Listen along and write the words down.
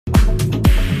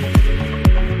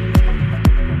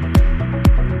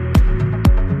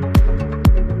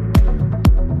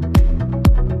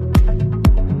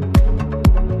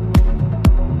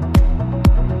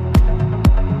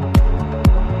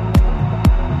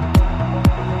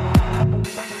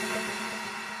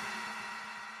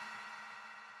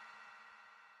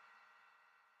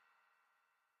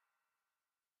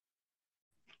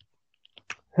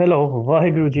Hello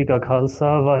Waheguru ji का खालसा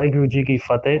वाहिगुरु जी की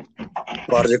फतेह.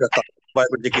 वारजे का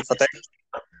वाहिगुरु जी की फतेह.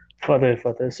 Fateh,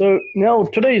 Fateh. So now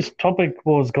today's topic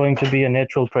was going to be a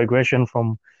natural progression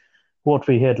from what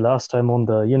we had last time on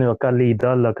the Akali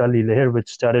Dal Akali Leher, which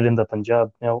started in the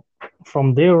Punjab. Now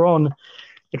from there on,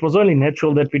 it was only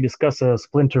natural that we discuss a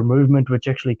splinter movement which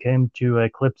actually came to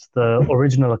eclipse the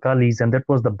original Akalis, and that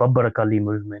was the Babbar Akali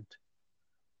movement.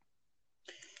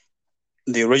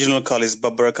 The original Akalis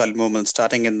Babbar Akali movement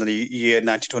starting in the year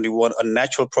 1921, a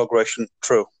natural progression.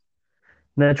 True.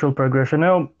 Natural progression.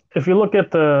 Now, if you look at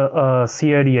the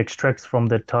CID extracts from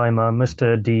that time,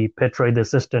 Mr. D. Petre, the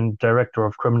Assistant Director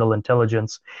of Criminal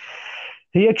Intelligence,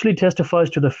 he actually testifies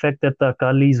to the fact that the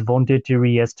Akalis wanted to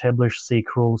re-establish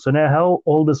Sikh rule. So now, how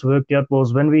all this worked out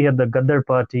was when we had the Gaddar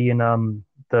Party in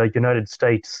the United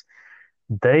States,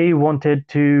 they wanted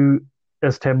to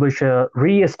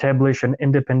re-establish an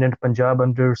independent Punjab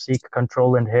under Sikh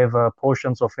control and have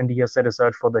portions of India set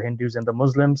aside for the Hindus and the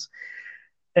Muslims.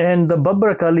 And the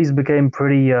Babbar Akalis became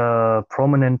pretty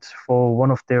prominent for one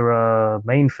of their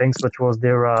main things, which was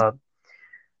their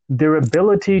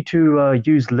ability to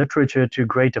use literature to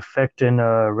great effect in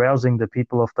rousing the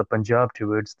people of the Punjab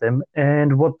towards them.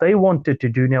 And what they wanted to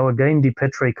do now, again, De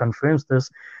Petre confirms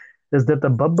this, is that the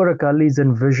Babbar Akalis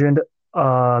envisioned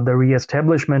the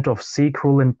re-establishment of Sikh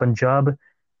rule in Punjab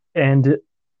and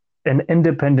an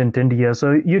independent India.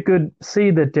 So you could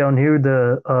see that down here,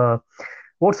 the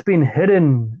what's been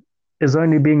hidden is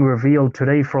only being revealed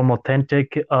today from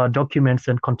authentic documents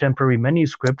and contemporary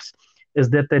manuscripts, is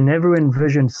that they never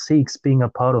envisioned Sikhs being a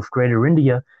part of Greater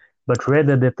India, but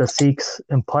rather that the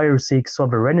Empire Sikh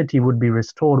sovereignty would be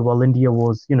restored while India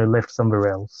was, left somewhere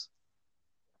else.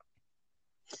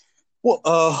 Well,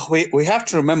 we have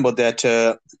to remember that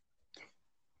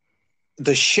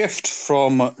the shift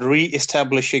from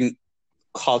re-establishing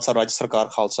Khalsa Raj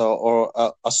Sarkar Khalsa, or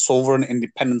a sovereign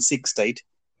independent Sikh state,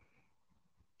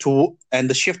 and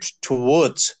the shift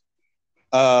towards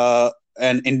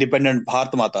an independent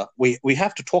Bharat Mata, we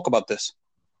have to talk about this.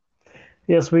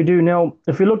 Yes, we do. Now,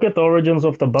 if you look at the origins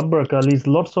of the Babbar Akalis,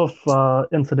 lots of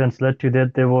incidents led to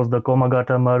that. There was the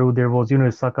Komagata Maru, there was,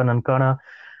 Saka Nankana.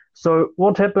 So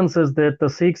what happens is that the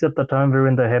Sikhs at the time were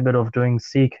in the habit of doing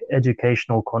Sikh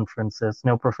educational conferences.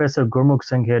 Now, Professor Gurmukh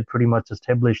Singh had pretty much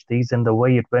established these, and the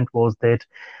way it went was that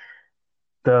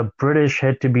the British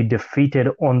had to be defeated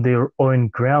on their own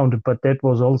ground, but that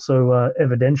was also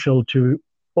evidential to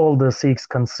all the Sikhs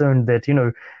concerned that,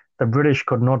 the British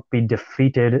could not be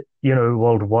defeated,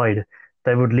 worldwide.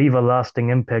 They would leave a lasting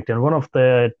impact, and one of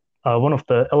the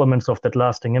elements of that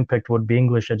lasting impact would be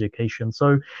English education.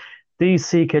 So these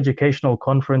Sikh educational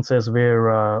conferences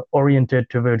were oriented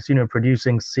towards,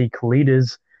 producing Sikh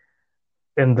leaders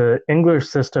in the English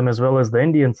system as well as the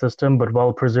Indian system, but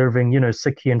while preserving,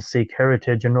 Sikhi and Sikh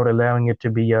heritage and not allowing it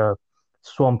to be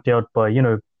swamped out by,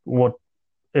 what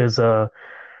is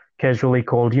casually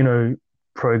called,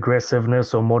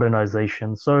 progressiveness or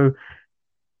modernization. So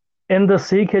in the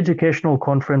Sikh Educational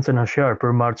Conference in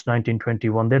Hoshiarpur, March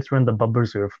 1921, that's when the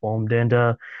Babbars were formed.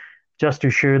 And just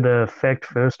to share the fact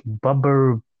first,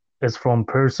 Babbar is from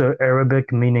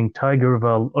Perso-Arabic, meaning tiger,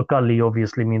 while Akali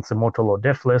obviously means immortal or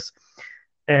deathless.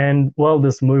 And while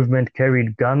this movement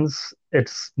carried guns, it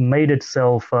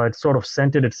sort of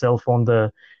centered itself on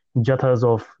the jathas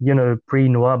of,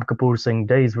 pre-Nawab Kapoor Singh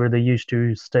days, where they used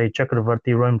to stay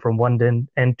Chakravarti, roam from one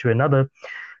end to another,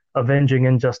 avenging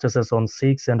injustices on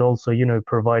Sikhs and also,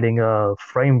 providing a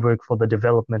framework for the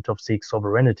development of Sikh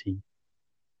sovereignty.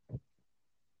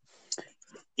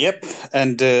 Yep,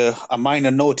 and a minor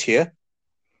note here.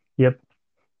 Yep.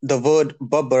 The word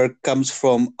Babbar comes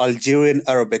from Algerian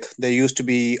Arabic. There used to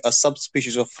be a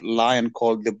subspecies of lion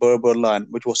called the Berber lion,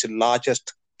 which was the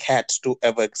largest cat to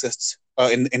ever exist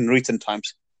in recent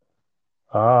times.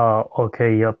 Ah,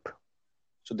 okay, yep.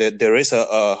 So there is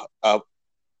a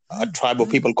tribe of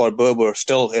people called Berber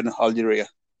still in Algeria.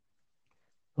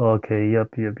 Okay, yep.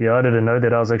 Yeah, I didn't know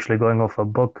that. I was actually going off a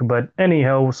book. But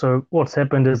anyhow, so what's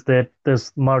happened is that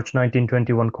this March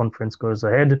 1921 conference goes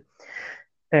ahead.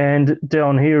 And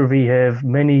down here we have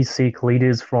many Sikh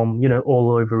leaders from,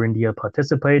 all over India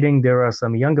participating. There are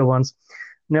some younger ones.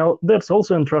 Now, that's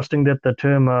also interesting that the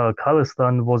term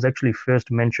Khalistan was actually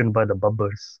first mentioned by the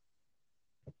Babbars.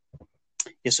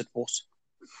 Yes, it was.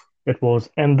 It was.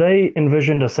 And they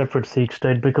envisioned a separate Sikh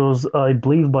state because I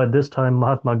believe by this time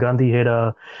Mahatma Gandhi had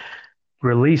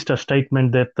released a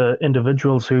statement that the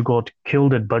individuals who got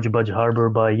killed at Baj Baj Harbor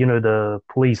by, the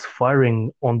police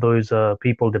firing on those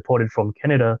people deported from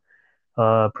Canada,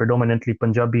 predominantly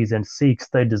Punjabis and Sikhs,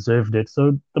 they deserved it.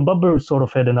 So the Babbar sort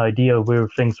of had an idea where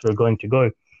things were going to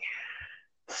go.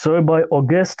 So by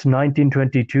August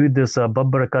 1922, this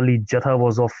Babbar Akali Jatha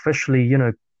was officially,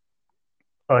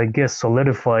 I guess,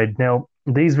 solidified. Now,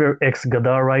 these were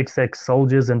ex-Gadarites,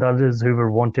 ex-soldiers, and others who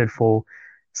were wanted for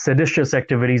seditious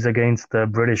activities against the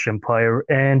British Empire.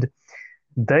 And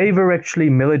they were actually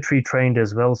military trained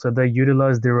as well. So they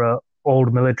utilized their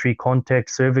old military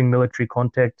contacts, serving military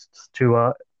contacts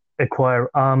to acquire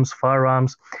arms,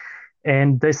 firearms.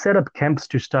 And they set up camps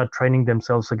to start training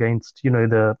themselves against,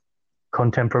 the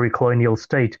contemporary colonial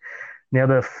state. Now,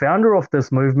 the founder of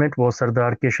this movement was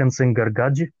Sardar Kishan Singh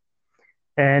Gargaj.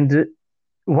 And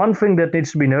one thing that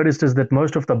needs to be noticed is that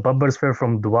most of the Babbars were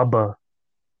from Doaba.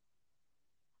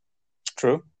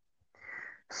 True.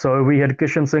 So we had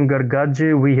Kishan Singh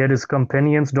Gargaj, we had his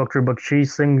companions, Dr. Bakshi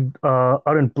Singh. I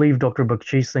don't believe Dr.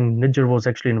 Bakshi Singh Nijjar was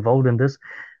actually involved in this.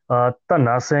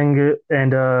 Tana Singh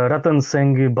and Ratan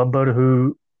Singh Babbar,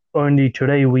 who only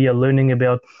today we are learning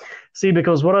about. See,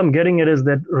 because what I'm getting at is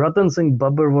that Ratan Singh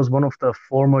Babbar was one of the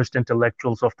foremost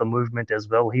intellectuals of the movement as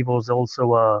well. He was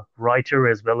also a writer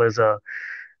as well as a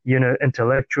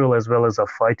intellectual as well as a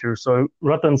fighter. So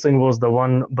Ratan Singh was the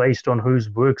one based on whose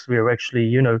works we are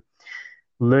actually,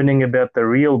 learning about the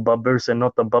real Babbars and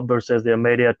not the Babbars as they're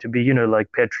made out to be,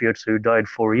 like patriots who died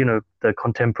for, the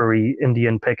contemporary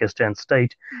Indian Pakistan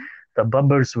state. The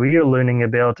Babbars we are learning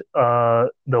about are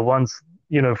the ones,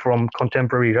 from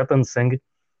contemporary Ratan Singh.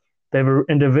 They were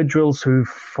individuals who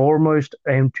foremost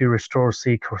aimed to restore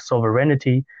Sikh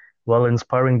sovereignty while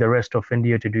inspiring the rest of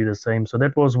India to do the same. So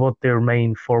that was what their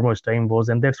main foremost aim was,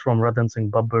 and that's from Ratan Singh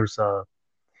Babbar's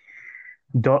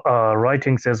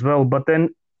writings as well. But then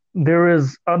there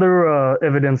is other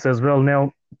evidence as well.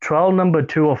 Now, trial number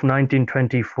 2 of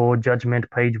 1924, judgment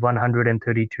page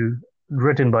 132,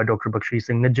 written by Dr. Bakshi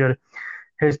Singh Nijjar,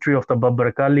 History of the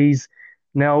Babbar Akalis.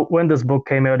 Now, when this book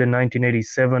came out in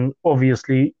 1987,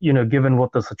 obviously, given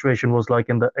what the situation was like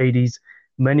in the 80s,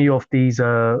 many of these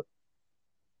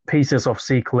pieces of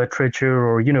Sikh literature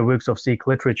or, works of Sikh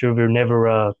literature were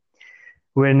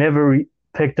never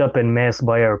picked up en masse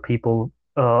by our people.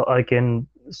 I can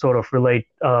sort of relate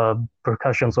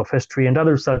percussions of history and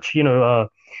other such,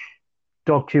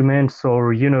 documents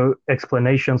or,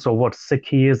 explanations of what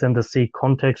Sikhi is and the Sikh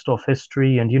context of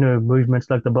history and, movements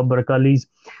like the Babbar Akalis.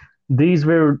 These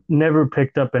were never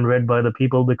picked up and read by the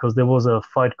people because there was a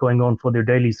fight going on for their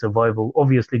daily survival,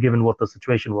 obviously, given what the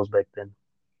situation was back then.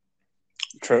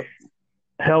 True.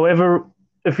 However,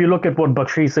 if you look at what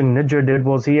Bakshi Singh Nijjar did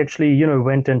was he actually,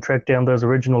 went and tracked down those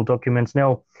original documents.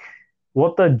 Now,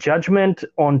 what the judgment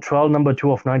on trial number 2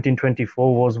 of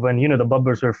 1924 was when, the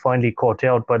Babbars were finally caught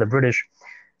out by the British.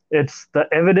 It's the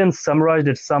evidence summarized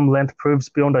at some length proves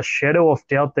beyond a shadow of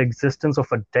doubt the existence of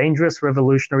a dangerous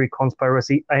revolutionary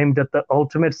conspiracy aimed at the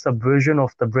ultimate subversion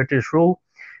of the British rule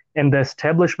and the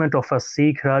establishment of a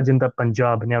Sikh Raj in the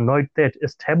Punjab. Now note that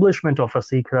establishment of a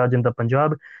Sikh Raj in the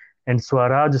Punjab and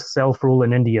Swaraj self-rule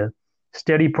in India.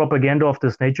 Steady propaganda of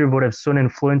this nature would have soon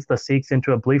influenced the Sikhs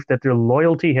into a belief that their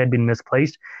loyalty had been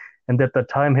misplaced and that the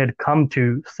time had come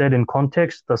to set in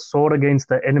context the sword against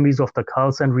the enemies of the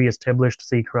Khalsa and re-established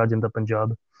Sikh Raj in the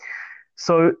Punjab.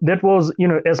 So that was,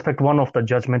 aspect 1 of the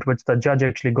judgment, which the judge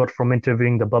actually got from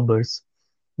interviewing the Babbars.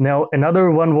 Now,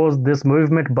 another one was this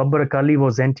movement, Babbar Akali,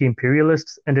 was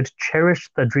anti-imperialist and it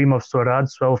cherished the dream of Swaraj,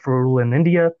 self-rule in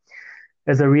India,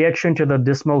 as a reaction to the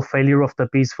dismal failure of the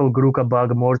peaceful Guru Ka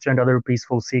Bagh Morcha and other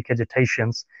peaceful Sikh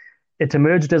agitations. It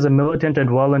emerged as a militant and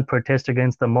violent protest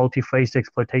against the multi-faced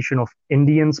exploitation of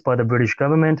Indians by the British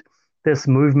government. This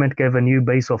movement gave a new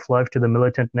base of life to the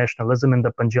militant nationalism in the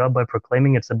Punjab by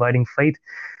proclaiming its abiding faith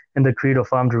in the creed of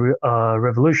armed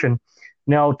revolution.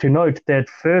 Now, to note that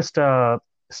first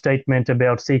statement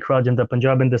about Sikh Raj in the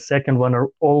Punjab and the second one are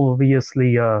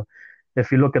obviously,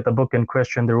 if you look at the book in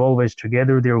question, they're always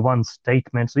together. They're one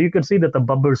statement. So you can see that the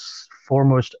Babbar's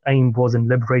foremost aim was in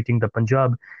liberating the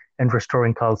Punjab and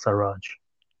restoring Khalsa Raj.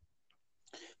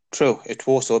 True, it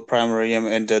was a primary aim,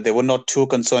 and they were not too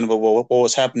concerned about what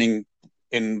was happening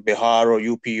in Bihar or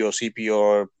UP or CP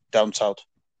or down south.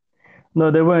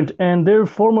 No, they weren't. And their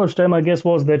foremost aim, I guess,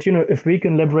 was that, if we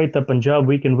can liberate the Punjab,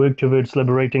 we can work towards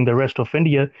liberating the rest of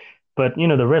India. But,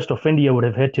 the rest of India would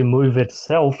have had to move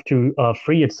itself to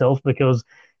free itself, because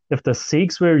if the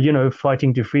Sikhs were,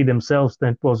 fighting to free themselves,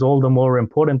 then it was all the more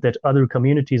important that other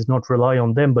communities not rely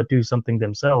on them, but do something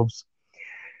themselves.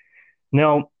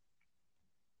 Now,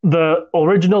 the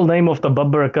original name of the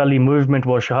Babbar Akali movement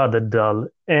was Shahadat Dal.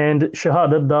 And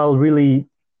Shahadat Dal really,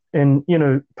 in,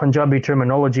 Punjabi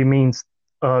terminology, means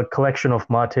a collection of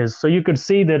martyrs. So you could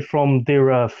see that from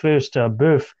their first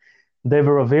birth, they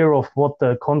were aware of what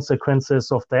the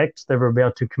consequences of the acts they were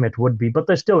about to commit would be, but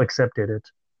they still accepted it.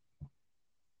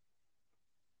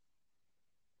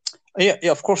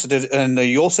 Yeah, of course it did. And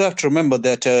you also have to remember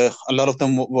that a lot of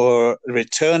them were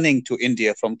returning to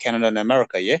India from Canada and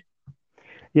America, yeah?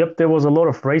 Yep, there was a lot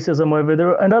of racism over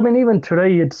there, and I mean, even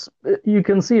today, it's you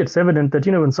can see it's evident that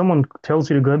when someone tells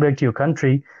you to go back to your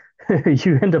country,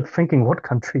 you end up thinking, what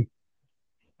country?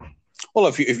 Well,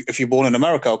 if you're born in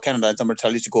America or Canada and somebody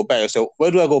tells you to go back, so where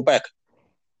do I go back?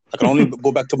 I can only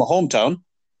go back to my hometown.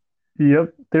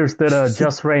 Yep, there's that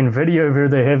Just Rain video where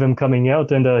they have him coming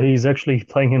out, and he's actually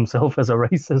playing himself as a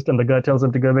racist, and the guy tells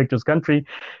him to go back to his country,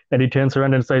 and he turns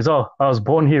around and says, "Oh, I was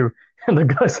born here," and the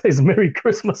guy says, "Merry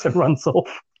Christmas," and runs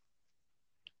off.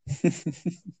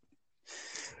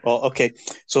 Well, okay.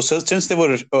 So since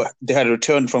they had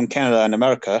returned from Canada and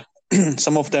America,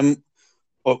 some of them,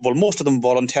 well, most of them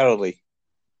voluntarily.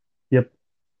 Yep.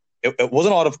 It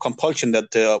wasn't out of compulsion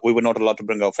that we were not allowed to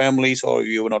bring our families, or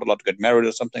you were not allowed to get married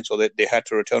or something, so they had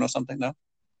to return or something. No.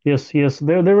 Yes.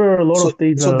 There were a lot of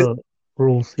these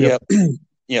rules. Yep. Yeah.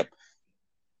 Yep.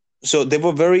 So they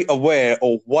were very aware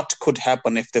of what could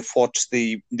happen if they fought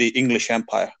the English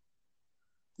Empire.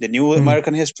 They knew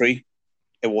American history.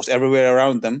 It was everywhere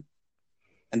around them.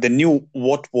 And they knew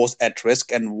what was at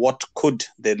risk and what could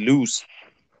they lose.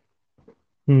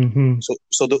 Mm-hmm.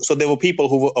 So there were people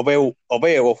who were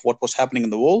aware of what was happening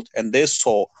in the world, and they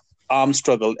saw armed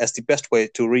struggle as the best way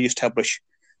to re-establish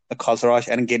the Khalsa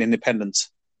and gain independence.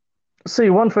 See,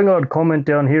 one thing I would comment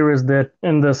down here is that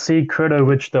in the Sikh credo,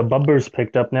 which the Babbars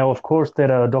picked up, now, of course, that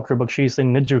Dr. Bakshi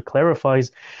Singh Nijjar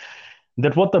clarifies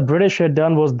that what the British had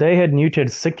done was they had neutered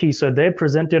Sikhi, so they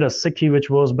presented a Sikhi which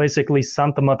was basically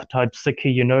Santamat type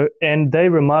Sikhi, and they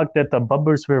remarked that the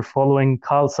Babbars were following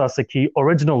Khalsa Sikhi,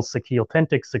 original Sikhi,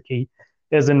 authentic Sikhi,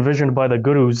 as envisioned by the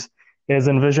Gurus, as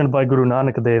envisioned by Guru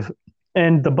Nanak Dev.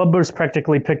 And the Babbars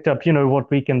practically picked up, what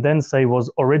we can then say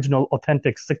was original,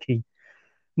 authentic Sikhi.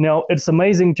 Now, it's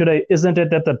amazing today, isn't it,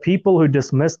 that the people who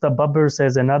dismiss the Babbars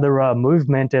as another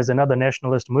movement, as another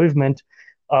nationalist movement,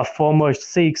 are foremost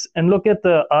Sikhs, and look at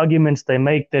the arguments they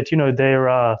make that,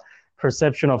 their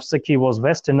perception of Sikhi was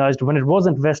westernized when it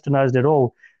wasn't westernized at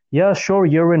all. Yeah, sure,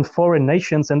 you're in foreign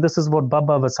nations, and this is what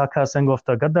Baba Vasakha Singh of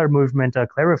the Gaddar movement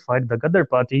clarified, the Gaddar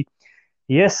party.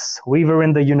 Yes, we were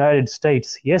in the United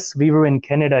States. Yes, we were in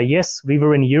Canada. Yes, we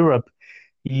were in Europe.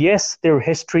 Yes, their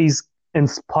histories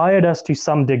inspired us to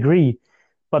some degree,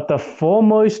 but the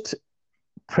foremost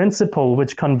principle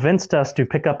which convinced us to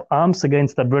pick up arms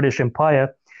against the British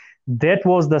Empire, that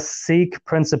was the Sikh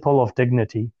principle of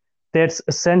dignity. That's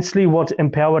essentially what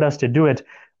empowered us to do it.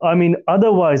 I mean,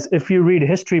 otherwise, if you read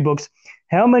history books,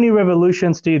 how many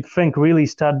revolutions do you think really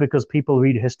start because people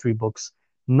read history books?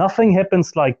 Nothing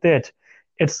happens like that.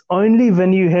 It's only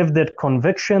when you have that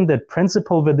conviction, that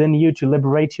principle within you to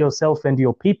liberate yourself and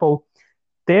your people,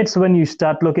 that's when you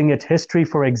start looking at history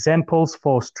for examples,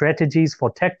 for strategies, for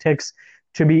tactics,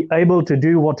 to be able to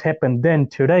do what happened then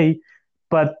today.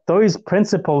 But those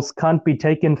principles can't be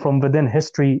taken from within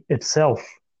history itself.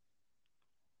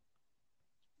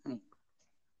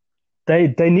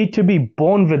 They need to be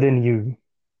born within you.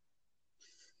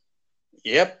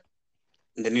 Yep.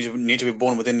 They need to be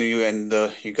born within you, and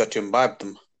you got to imbibe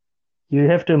them. You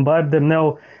have to imbibe them.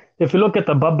 Now, if you look at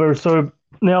the Babbars, so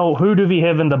now who do we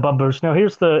have in the Babbars? Now,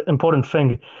 here's the important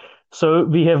thing. So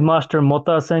we have Master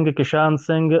Mota Singh, Kishan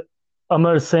Singh,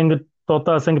 Amar Singh,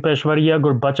 Tota Singh Peshwaria,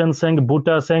 Gurbachan Singh,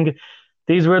 Bhuta Singh.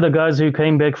 These were the guys who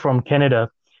came back from Canada.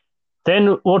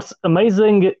 Then what's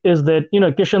amazing is that,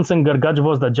 Kishan Singh Gargaj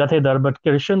was the Jathedar, but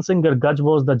Kishan Singh Gargaj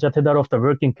was the Jathedar of the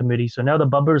working committee. So now the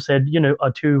Babbars had,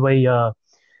 a two-way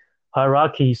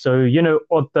hierarchy. So,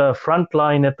 at the front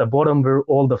line at the bottom were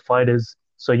all the fighters.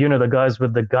 So, the guys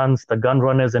with the guns, the gun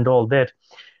runners and all that.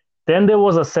 Then there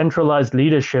was a centralized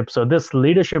leadership. So this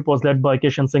leadership was led by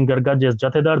Kishan Singh Gargaj as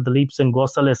Jathedar, Dalip Singh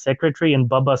Gosal as secretary, and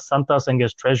Baba Santa Singh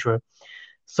as treasurer.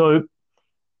 So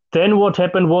then what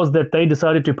happened was that they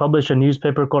decided to publish a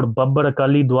newspaper called Babbar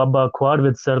Akalis From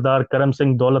with Sardar Karam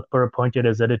Singh Daulatpur appointed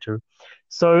as editor.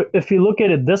 So if you look at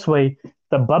it this way,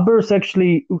 the Babbars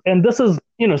actually, and this is,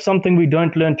 something we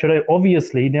don't learn today,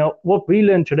 obviously. Now, what we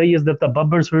learn today is that the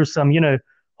Babbars were some,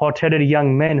 hot-headed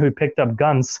young men who picked up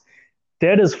guns.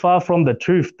 That is far from the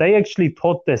truth. They actually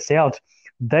thought this out.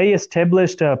 They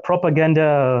established a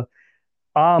propaganda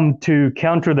arm to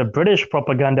counter the British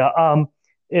propaganda arm,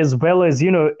 as well as,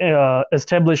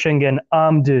 establishing an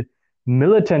armed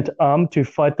militant arm to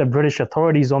fight the British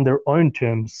authorities on their own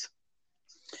terms.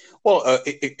 Well,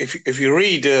 if you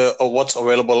read what's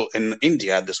available in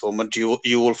India at this moment, you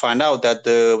will find out that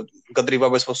the Gadri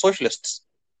Babbars were socialists.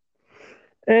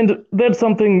 And that's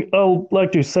something I'll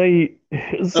like to say.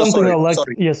 Something I like.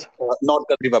 Yes. Not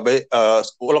Gadri Babbar.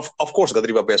 Well, of course,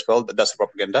 Gadri Babbar as well. That's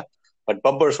propaganda. But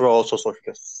Babbars were also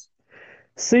socialists.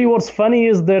 See, what's funny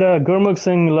is that Gurmukh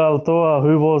Singh Lal Toa,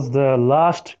 who was the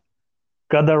last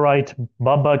Gadarite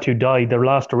Baba to die, the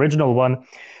last original one,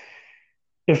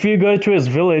 if you go to his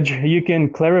village, you can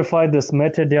clarify this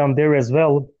matter down there as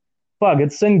well.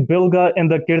 Bhagat Singh Bilga and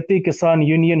the Kirti Kisan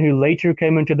Union, who later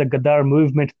came into the Gadar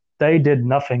movement, they did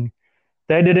nothing.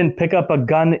 They didn't pick up a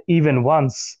gun even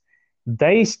once.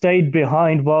 They stayed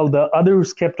behind while the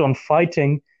others kept on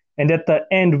fighting. And at the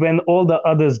end, when all the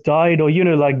others died, or,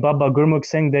 like Baba Gurmukh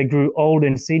Singh, they grew old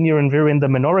and senior and we were in the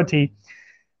minority,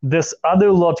 this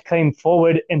other lot came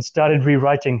forward and started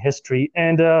rewriting history.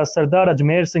 And Sardar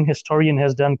Ajmer Singh, historian,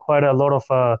 has done quite a lot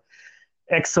of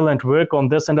excellent work on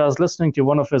this. And I was listening to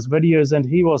one of his videos, and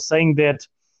he was saying that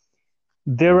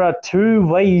there are two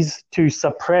ways to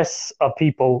suppress a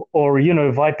people or,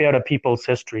 wipe out a people's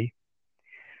history.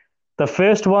 The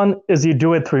first one is you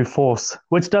do it through force,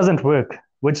 which doesn't work,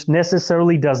 which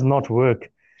necessarily does not work.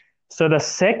 So the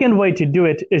second way to do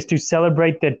it is to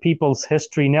celebrate that people's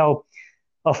history. Now,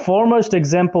 a foremost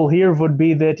example here would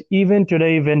be that even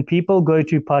today, when people go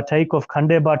to partake of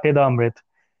Khande Bate Amrit,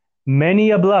 many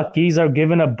ablakis are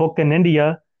given a book in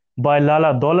India by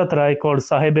Lala Daulat Rai called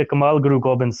Sahib Kamal Guru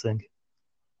Gobind Singh.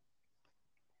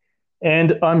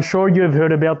 And I'm sure you have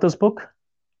heard about this book.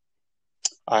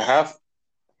 I have.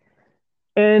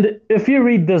 And if you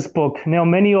read this book, now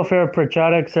many of our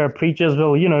pracharaks, our preachers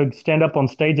will, stand up on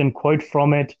stage and quote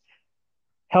from it.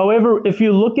 However, if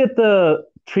you look at the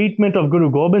treatment of Guru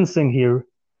Gobind Singh here,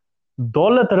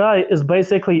 Daulat Rai is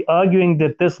basically arguing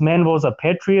that this man was a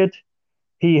patriot.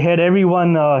 He had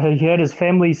he had his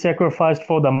family sacrificed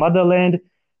for the motherland.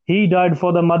 He died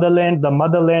for the motherland. The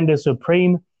motherland is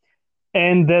supreme.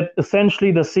 And that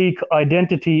essentially the Sikh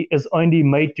identity is only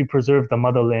made to preserve the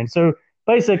motherland. So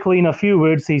basically, in a few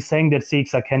words, he's saying that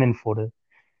Sikhs are cannon fodder.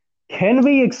 Can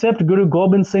we accept Guru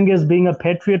Gobind Singh as being a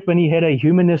patriot when he had a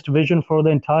humanist vision for the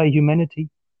entire humanity?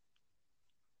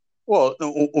 Well,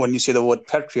 when you say the word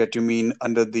patriot, you mean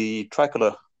under the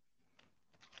tricolor?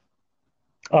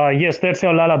 Yes, that's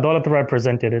how Lala Daulat Rai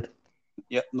presented it.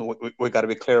 Yeah, no, we got to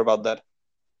be clear about that.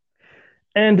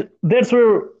 And that's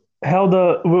where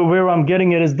I'm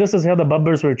getting at is this is how the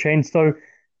Babbars were changed. So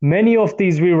many of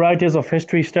these rewriters of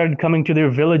history started coming to their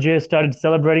villages, started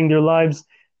celebrating their lives.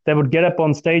 They would get up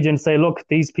on stage and say, look,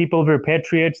 these people were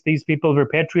patriots. These people were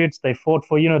patriots. They fought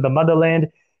for, the motherland.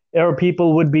 Our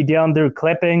people would be down there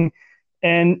clapping.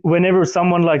 And whenever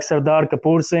someone like Sardar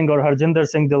Kapoor Singh or Harjinder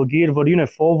Singh Dilgir would,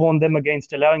 forewarn them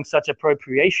against allowing such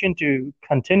appropriation to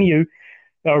continue,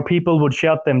 our people would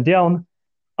shout them down.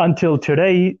 Until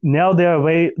today, now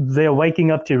they're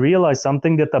waking up to realize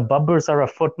something, that the Babbars are a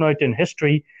footnote in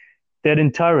history. That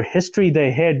entire history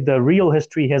they had, the real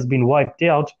history, has been wiped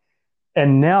out.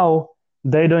 And now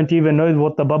they don't even know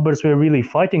what the Babbars were really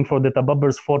fighting for, that the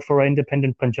Babbars fought for an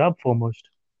independent Punjab foremost.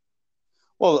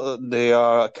 Well, they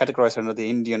are categorized under the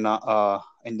Indian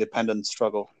independence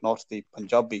struggle, not the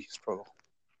Punjabi struggle.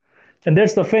 And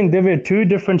that's the thing. There were two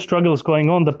different struggles going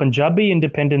on, the Punjabi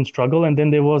independence struggle, and then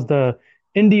there was the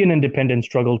Indian independence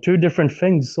struggle, two different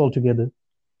things altogether.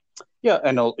 Yeah,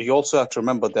 and you also have to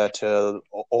remember that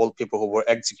all people who were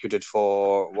executed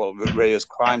for various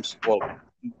crimes,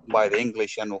 by the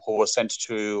English, and who were sent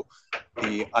to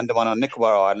the Andaman and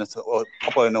Nicobar Islands, or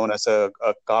popularly known as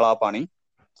Kala Pani.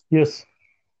 Yes.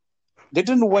 They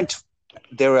didn't went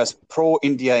there as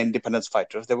pro-India independence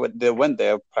fighters. They went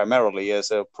there primarily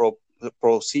as a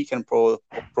pro-Sikh and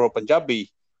pro-Punjabi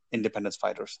independence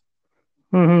fighters.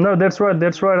 Mm-hmm. No, that's right.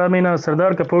 That's right. I mean,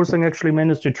 Sardar Kapoor Singh actually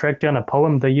managed to track down a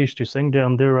poem they used to sing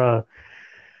down there.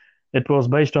 It was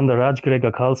based on the Raj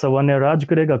Karega Khalsa one. Raj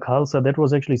Karega Khalsa, that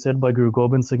was actually said by Guru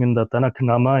Gobind Singh in the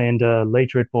Tanakhnama, and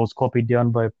later it was copied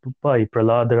down by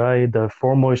Prahlad Rai. The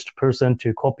foremost person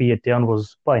to copy it down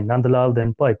was by Nandlal,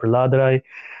 then by Prahlad Rai.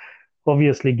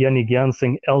 Obviously, Gyani Gyan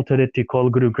Singh altered it to call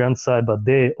Guru Granth Sahib a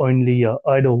they only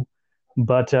idol.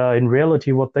 But in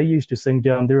reality, what they used to sing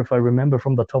down there, if I remember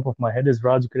from the top of my head, is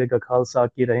Raj Karega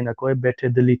Khalsa ki rahina koi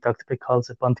bethe dili takht pe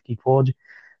Khalsa panth ki fauj.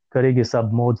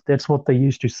 That's what they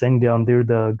used to sing down there,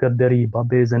 the Gaddari,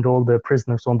 Babes, and all the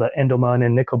prisoners on the Andaman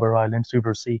and Nicobar Islands who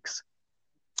were Sikhs.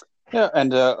 Yeah,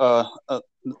 and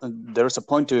there is a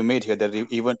point to be made here that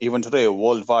even today,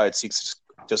 worldwide, Sikhs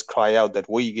just cry out that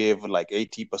we gave like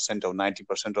 80% or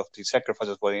 90% of the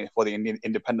sacrifices for the Indian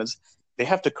independence. They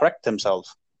have to correct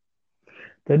themselves.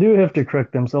 They do have to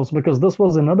correct themselves, because this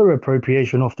was another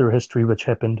appropriation of their history which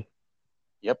happened.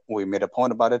 Yep, we made a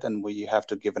point about it, and we have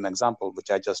to give an example, which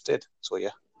I just did. So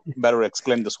yeah, better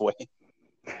explain this way.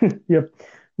 Yep.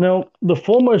 Now, the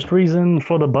foremost reason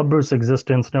for the Babbars'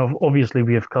 existence, now obviously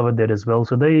we have covered that as well.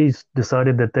 So they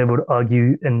decided that they would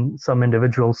argue in some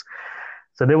individuals.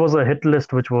 So there was a hit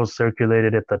list which was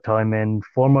circulated at the time, and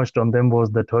foremost on them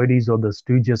was the toadies or the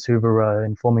stooges who were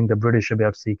informing the British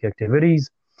about Sikh activities.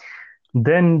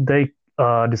 Then they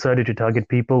decided to target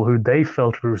people who they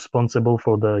felt were responsible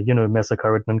for the,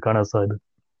 massacre at Nankana Sahib.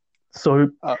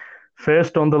 So Uh,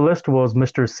 first on the list was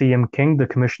Mr. C.M. King, the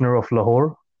Commissioner of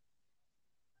Lahore.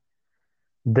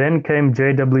 Then came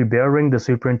J.W. Baring, the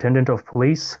Superintendent of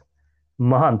Police,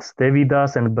 Mahants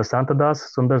Devidas and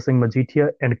Basantadas, Sundar Singh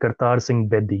Majitia, and Kartar Singh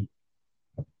Bedi.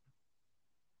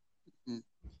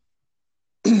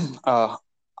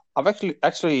 I've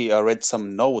actually read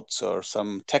some notes or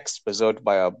some texts preserved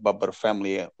by a Babbar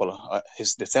family,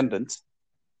 his descendants.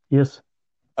 Yes.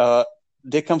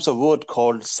 There comes a word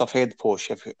called Safed Posh.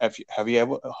 Have you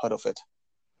ever heard of it?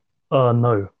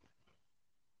 No.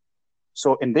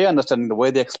 So in their understanding, the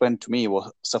way they explained to me was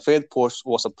Safed Posh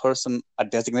was a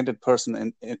designated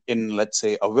person in let's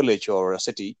say a village or a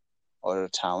city or a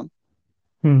town,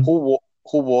 who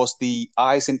was the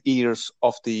eyes and ears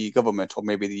of the government or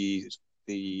maybe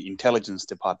the intelligence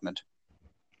department.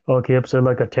 Okay, so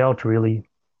like a tout, really.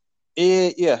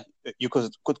 Yeah, you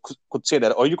could say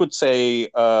that, or you could say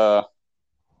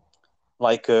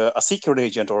like a secret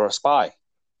agent or a spy.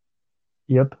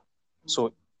 Yep.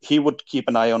 So he would keep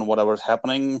an eye on whatever's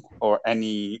happening or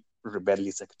any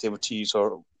rebellious activities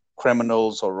or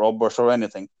criminals or robbers or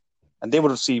anything. And they would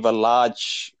receive a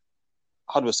large,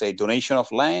 donation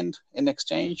of land in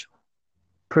exchange.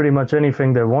 Pretty much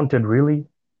anything they wanted, really.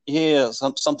 Yeah,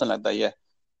 something like that, yeah.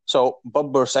 So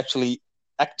Babbars actually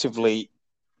actively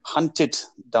hunted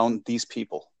down these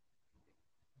people.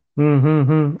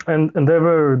 And they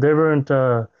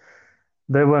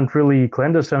weren't really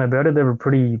clandestine about it. They were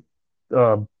pretty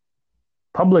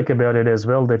public about it as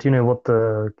well, that what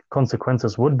the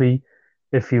consequences would be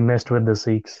if you messed with the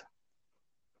Sikhs.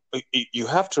 You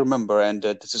have to remember, and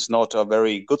this is not a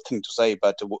very good thing to say,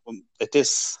 but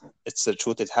it's the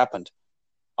truth. It happened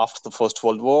after the First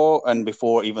World War, and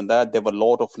before even that, there were a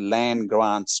lot of land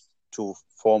grants to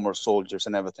former soldiers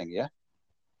and everything. Yeah.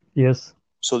 Yes.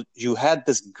 So you had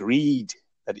this greed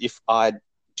that if I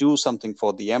do something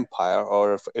for the empire,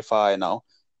 or if I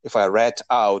rat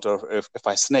out, or if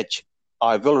I snitch,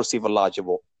 I will receive a large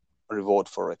reward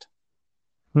for it.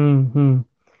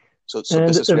 So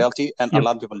this is reality, and a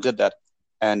lot of people did that,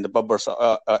 and the Babbars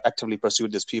actively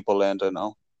pursued these people and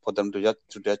put them to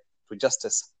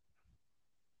justice.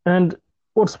 And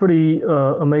what's pretty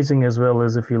amazing as well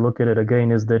is, if you look at it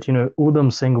again, is that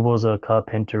Udham Singh was a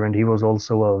carpenter, and he was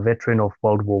also a veteran of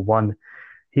World War One.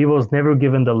 He was never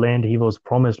given the land he was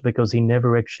promised because he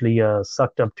never actually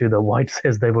sucked up to the whites,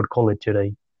 as they would call it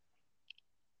today.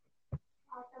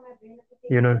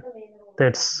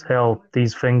 That's how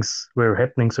these things were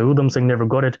happening. So Udham Singh never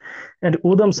got it. And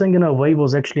Udham Singh, in a way,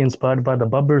 was actually inspired by the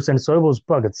Babbars, and so was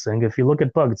Bhagat Singh. If you look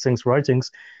at Bhagat Singh's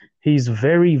writings, he's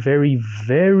very, very,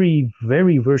 very,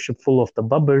 very worshipful of the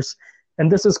Babbars. And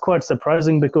this is quite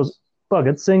surprising because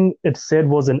Bhagat Singh, it said,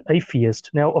 was an atheist.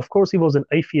 Now, of course, he was an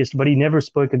atheist, but he never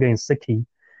spoke against Sikhi.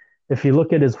 If you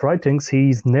look at his writings,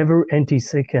 he's never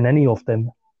anti-Sikh in any of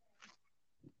them.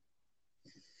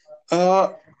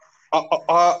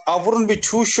 I wouldn't be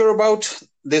too sure about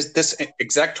this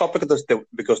exact topic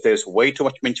because there's way too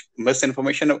much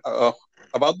misinformation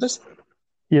about this.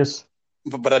 Yes.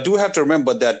 But I do have to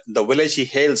remember that the village he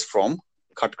hails from,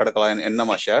 Khatkadakala in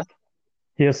Namashar,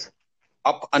 yes,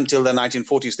 up until the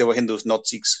 1940s, they were Hindus, not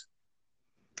Sikhs.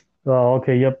 Oh,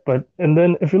 okay, yep. And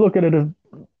then if you look at it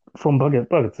from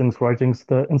Bhagat Singh's writings,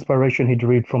 the inspiration he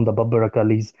derived from the Babbar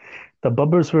Akalis. The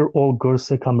Babbars were all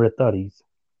Gursikh Amritaris.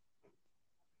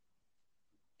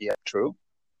 Yeah, true.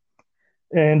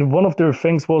 And one of their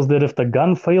things was that if the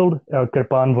gun failed, our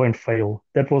kirpan won't fail.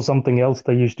 That was something else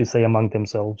they used to say among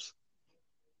themselves.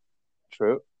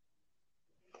 True.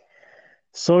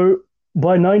 So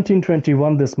by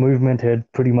 1921, this movement had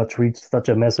pretty much reached such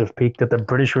a massive peak that the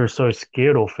British were so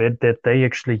scared of it that they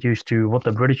actually what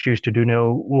the British used to do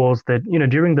now was that,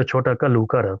 during the Chota Ka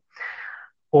Lukara,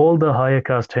 all the higher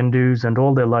caste Hindus and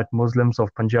all the light Muslims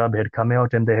of Punjab had come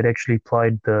out, and they had actually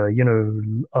plied the,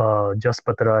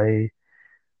 Jaspat Rai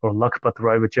or Lakhpat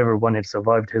Rai, whichever one had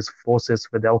survived his forces,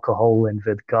 with alcohol and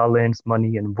with garlands,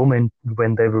 money, and women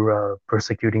when they were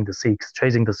persecuting the Sikhs,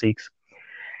 chasing the Sikhs.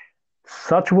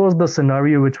 Such was the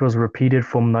scenario which was repeated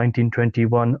from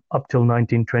 1921 up till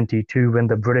 1922, when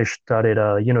the British started,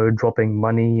 dropping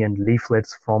money and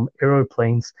leaflets from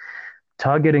aeroplanes,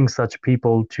 targeting such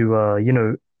people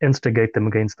to, instigate them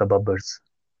against the Babbars.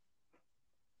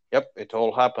 Yep, it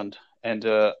all happened. And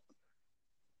there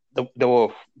were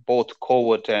both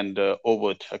covert and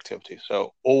overt activities.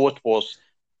 So overt was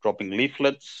dropping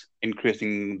leaflets,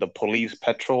 increasing the police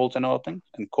patrols and other things.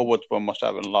 And coverts must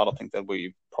have a lot of things that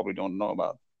we probably don't know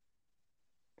about.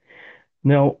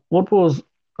 Now, what was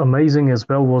amazing as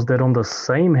well was that on the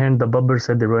same hand, the Babbars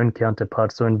had their own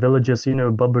counterparts. So in villages,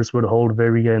 Babbars would hold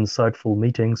very insightful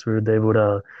meetings where they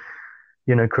would,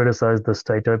 criticize the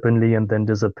state openly and then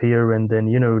disappear. And then,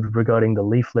 regarding the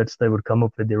leaflets, they would come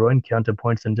up with their own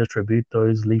counterpoints and distribute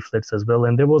those leaflets as well.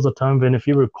 And there was a time when if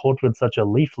you were caught with such a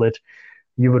leaflet,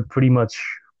 you would pretty much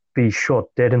be shot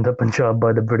dead in the Punjab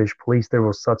by the British police. There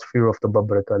was such fear of the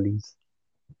Babbar Akalis.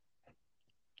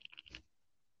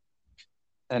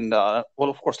 And well,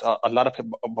 of course, a lot of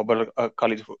Babbar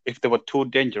Akalis, if they were too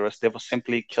dangerous, they were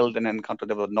simply killed in an encounter.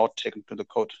 They were not taken to the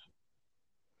court.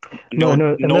 No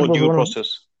due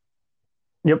process.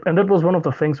 Yep, and that was one of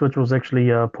the things which was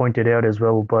actually pointed out as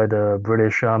well by the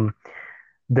British,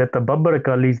 that the Babbar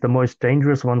Akalis, the most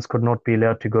dangerous ones, could not be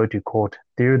allowed to go to court.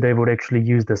 There, they would actually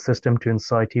use the system to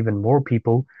incite even more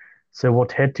people. So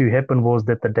what had to happen was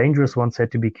that the dangerous ones had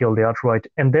to be killed outright,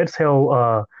 and that's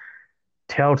how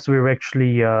touts were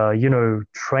actually,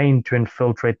 trained to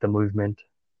infiltrate the movement.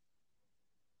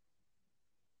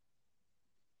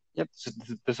 Yep,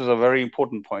 this is a very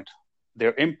important point.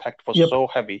 Their impact was so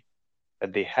heavy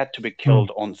that they had to be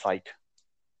killed on site.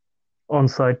 On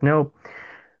site. Now,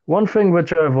 one thing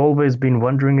which I've always been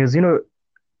wondering is,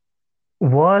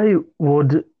 why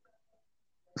would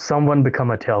someone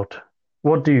become a tout?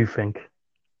 What do you think?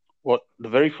 Well, the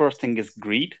very first thing is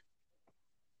greed.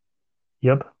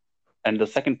 Yep. And the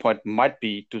second point might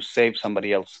be to save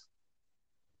somebody else.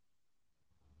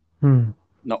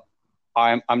 No,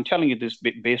 I'm telling you this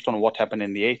based on what happened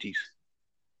in the 80s.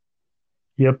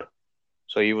 Yep.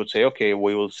 So you would say, okay,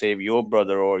 we will save your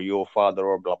brother or your father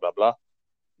or blah, blah, blah.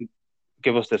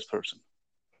 Give us this person.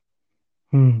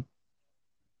 You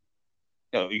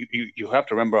have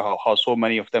to remember how so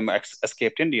many of them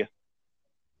escaped India.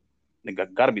 There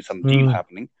got to be some deal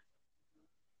happening.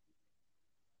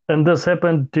 And this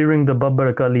happened during the Babbar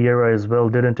Akali era as well,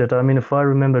 didn't it? I mean, if I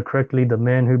remember correctly, the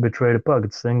man who betrayed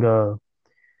Bhagat Singh,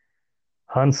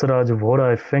 Hansraj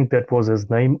Vora, I think that was his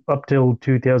name, up till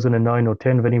 2009 or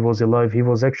 10 when he was alive, he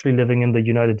was actually living in the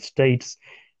United States.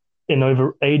 In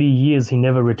over 80 years, he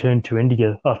never returned to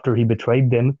India after he betrayed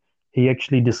them. He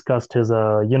actually discussed his,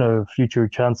 future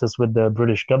chances with the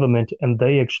British government, and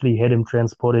they actually had him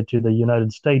transported to the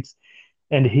United States.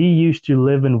 And he used to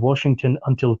live in Washington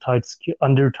under tight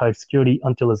security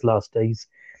until his last days.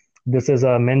 This is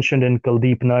mentioned in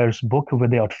Kuldeep Nair's book,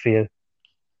 Without Fear.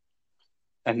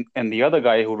 And the other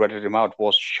guy who ratted him out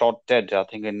was shot dead, I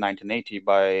think, in 1980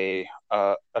 by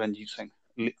Ranjit Singh,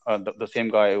 the same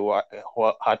guy who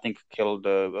I think killed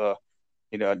the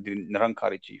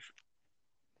Nirankari chief.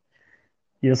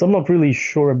 Yes, I'm not really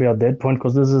sure about that point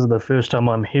because this is the first time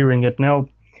I'm hearing it. Now,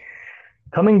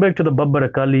 coming back to the Babbar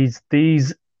Akalis,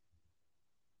 these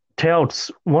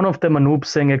touts, one of them, Anup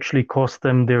Singh, actually cost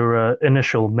them their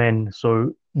initial men.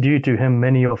 So due to him,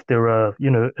 many of their,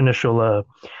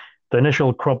 the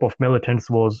initial crop of militants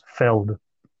was felled.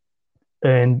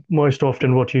 And most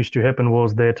often what used to happen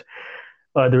was that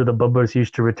either the Babbars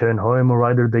used to return home or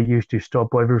either they used to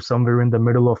stop over somewhere in the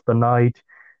middle of the night.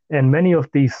 And many of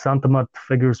these Santamat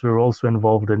figures were also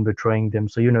involved in betraying them.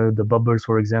 So, the Babbars,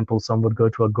 for example, some would go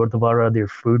to a Gurdwara, their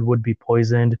food would be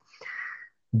poisoned.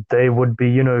 They would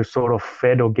be, sort of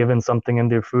fed or given something in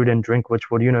their food and drink, which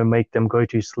would, make them go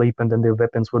to sleep, and then their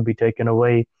weapons would be taken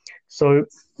away. So,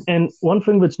 and one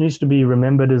thing which needs to be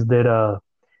remembered is that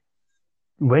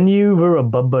when you were a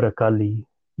Babbar Akali,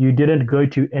 you didn't go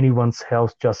to anyone's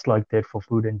house just like that for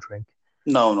food and drink.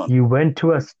 No. You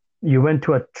went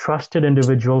to a trusted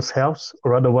individual's house,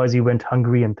 or otherwise you went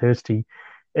hungry and thirsty.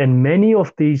 And many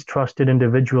of these trusted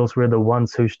individuals were the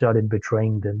ones who started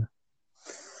betraying them.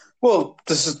 Well,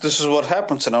 this is what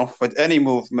happens, with any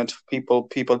movement.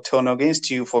 People turn against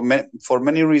you for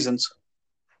many reasons.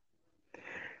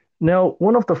 Now,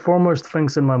 one of the foremost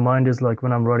things in my mind is like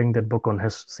when I'm writing that book on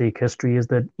Sikh history is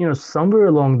that, somewhere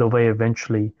along the way,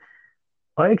 eventually,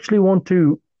 I actually want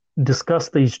to discuss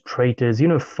these traitors,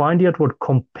 find out what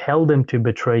compelled them to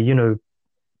betray,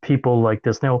 people like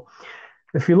this. Now,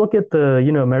 if you look at the,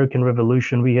 American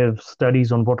Revolution, we have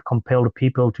studies on what compelled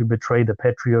people to betray the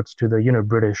patriots to the,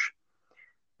 British.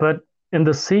 But in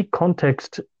the Sikh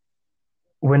context,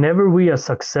 whenever we are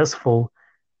successful,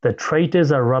 the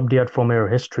traitors are rubbed out from our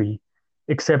history,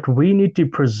 except we need to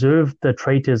preserve the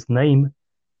traitor's name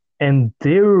and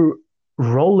their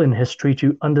role in history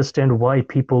to understand why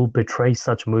people betray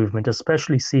such movement,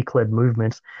 especially Sikh-led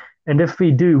movements. And if we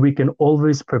do, we can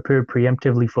always prepare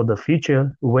preemptively for the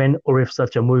future when or if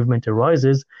such a movement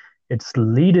arises. Its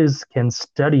leaders can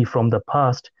study from the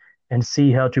past and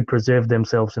see how to preserve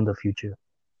themselves in the future.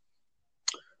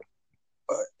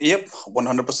 Yep,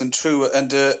 100% true.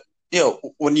 And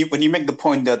when you make the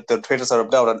point that the traitors are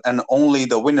about and only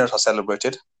the winners are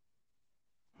celebrated,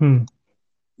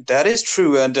 that is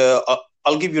true. And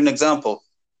I'll give you an example.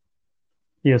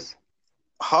 Yes.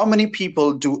 How many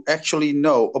people do actually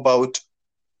know about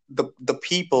the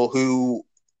people who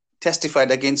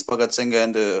testified against Bhagat Singh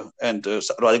and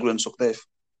Rajguru and Sukhdev?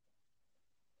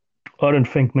 I don't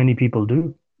think many people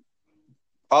do.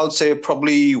 I'll say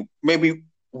probably maybe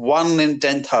 1 in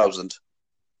 10,000.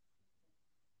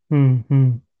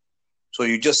 So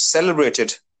you just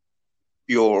celebrated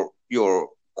your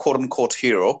quote unquote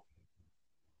hero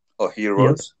or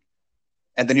heroes,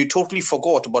 and then you totally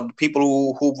forgot about the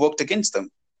people who worked against them.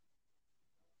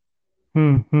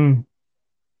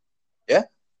 Yeah.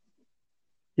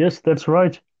 Yes, that's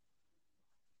right.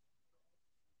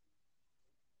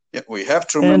 Yeah, we have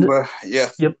to remember.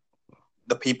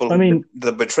 The people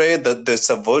the betrayed, the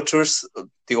subverters,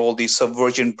 all these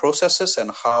subversion processes and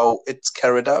how it's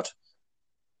carried out.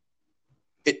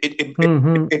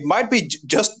 It might be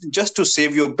just to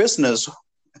save your business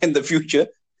in the future,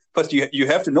 but you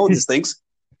have to know these things.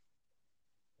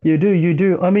 You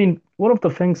do. I mean, one of the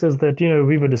things is that,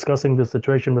 we were discussing this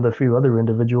situation with a few other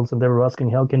individuals, and they were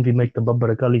asking, how can we make the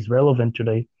Babbar Akalis relevant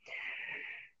today?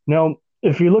 Now,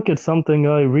 if you look at something,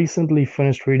 I recently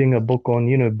finished reading a book on,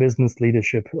 business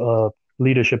leadership,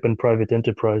 leadership in private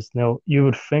enterprise. Now, you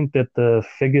would think that the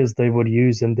figures they would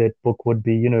use in that book would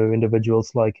be,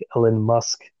 individuals like Elon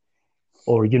Musk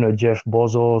or, Jeff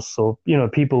Bezos or,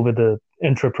 people with an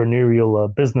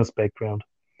entrepreneurial business background.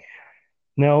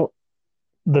 Now,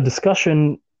 the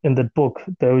discussion in that book,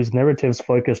 those narratives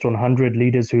focused on 100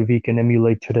 leaders who we can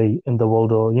emulate today in the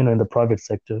world or, in the private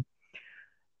sector.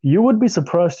 You would be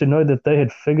surprised to know that they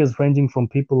had figures ranging from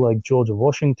people like George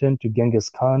Washington to Genghis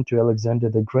Khan to Alexander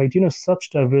the Great,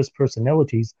 such diverse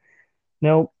personalities.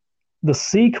 Now, the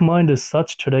Sikh mind as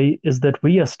such today is that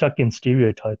we are stuck in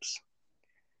stereotypes.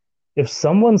 If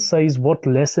someone says, what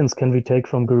lessons can we take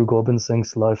from Guru Gobind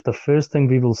Singh's life? The first thing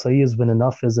we will say is, when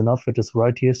enough is enough, it is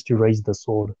righteous to raise the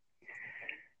sword.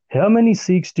 How many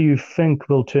Sikhs do you think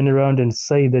will turn around and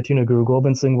say that, Guru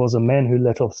Gobind Singh was a man who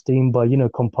let off steam by,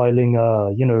 compiling,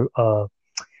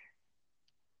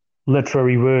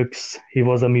 literary works. He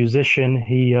was a musician.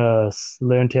 He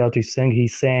learned how to sing. He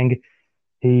sang,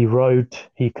 he wrote,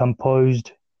 he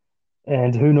composed.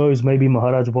 And who knows, maybe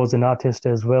Maharaj was an artist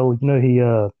as well.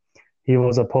 He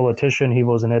was a politician. He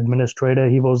was an administrator.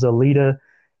 He was a leader.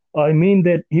 I mean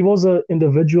that he was an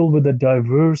individual with a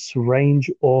diverse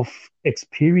range of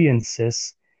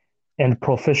experiences and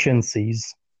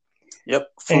proficiencies. Yep,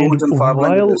 fluent in 5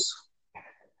 languages.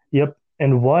 Yep,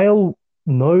 and while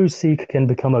no Sikh can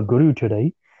become a guru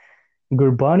today,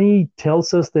 Gurbani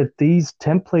tells us that these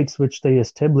templates which they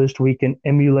established, we can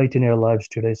emulate in our lives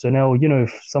today. So now,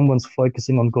 if someone's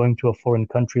focusing on going to a foreign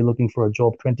country looking for a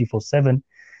job 24/7,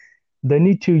 they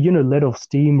need to, let off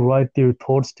steam, write their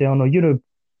thoughts down, or,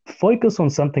 focus on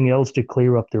something else to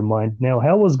clear up their mind. Now,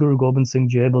 how was Guru Gobind Singh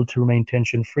Ji able to remain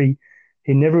tension-free?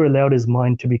 He never allowed his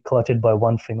mind to be cluttered by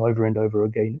one thing over and over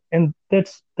again. And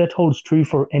that holds true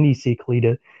for any Sikh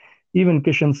leader. Even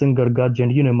Kishan Singh Gargaj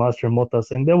and, Master Mota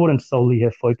Singh, they wouldn't solely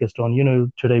have focused on,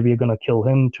 today we're going to kill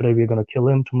him, today we're going to kill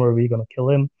him, tomorrow we're going to kill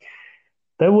him.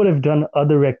 They would have done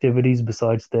other activities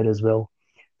besides that as well.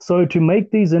 So to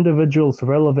make these individuals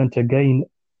relevant again,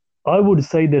 I would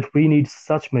say that we need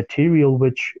such material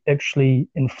which actually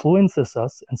influences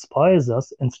us, inspires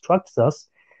us, instructs us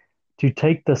to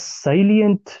take the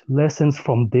salient lessons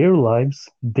from their lives,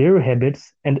 their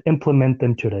habits, and implement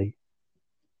them today.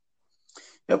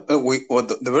 Yep.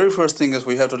 The very first thing is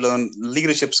we have to learn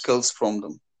leadership skills from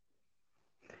them.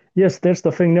 Yes, that's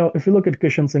the thing. Now, if you look at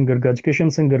Kishan Singh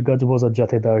Gargaj was a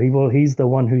Jathedar. He's the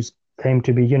one who's came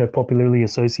to be, popularly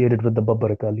associated with the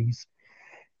Babbar Akalis.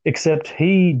 Except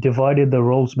he divided the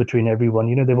roles between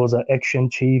everyone. There was an action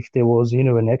chief, there was,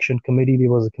 an action committee, there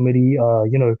was a committee,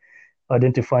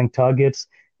 identifying targets.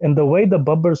 And the way the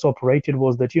Babbars operated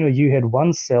was that, you had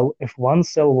one cell. If one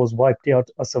cell was wiped out,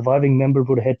 a surviving member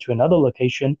would head to another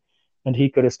location and he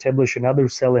could establish another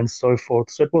cell and so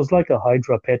forth. So it was like a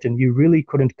Hydra pattern. You really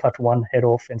couldn't cut one head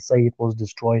off and say it was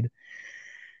destroyed.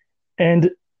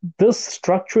 And this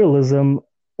structuralism,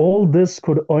 all this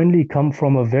could only come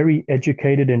from a very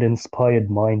educated and inspired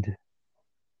mind.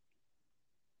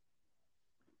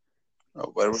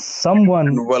 Someone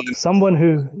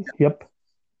who, yep.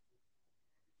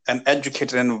 An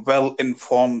educated and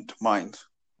well-informed mind.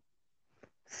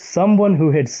 Someone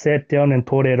who had sat down and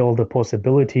thought out all the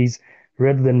possibilities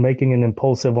rather than making an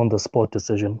impulsive on-the-spot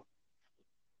decision.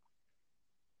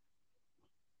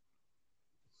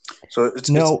 So it's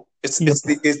Now, yep,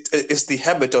 it's the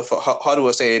habit of how do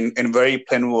I say in very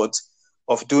plain words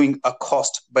of doing a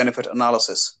cost benefit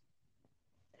analysis.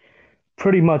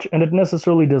 pretty much, and it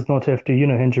necessarily does not have to,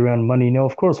 hinge around money. Now,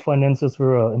 of course, finances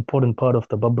were an important part of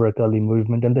the Babbar Akali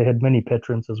movement, and they had many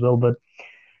patrons as well. But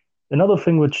another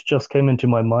thing which just came into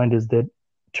my mind is that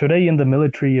today in the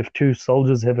military, if two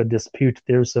soldiers have a dispute,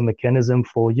 there's a mechanism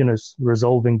for,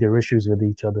 resolving their issues with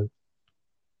each other.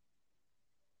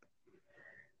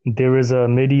 There is a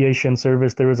mediation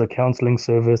service, there is a counseling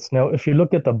service. Now, if you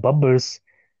look at the Babbars,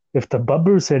 if the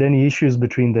Babbars had any issues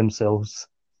between themselves,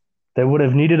 they would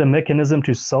have needed a mechanism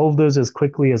to solve those as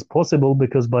quickly as possible,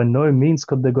 because by no means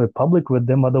could they go public with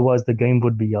them, otherwise the game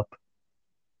would be up.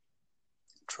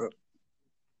 True.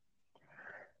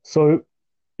 So,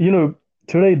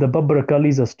 today the Babbar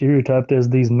Akalis are stereotyped as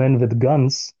these men with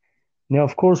guns. Now,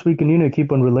 of course, we can,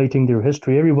 keep on relating their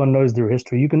history. Everyone knows their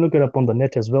history. You can look it up on the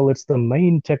net as well. It's the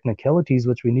main technicalities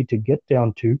which we need to get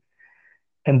down to.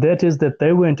 And that is that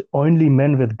they weren't only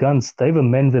men with guns, they were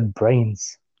men with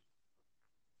brains.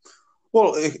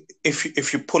 Well,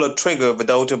 if you pull a trigger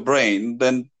without a brain,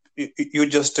 then you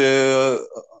just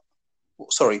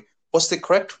sorry, what's the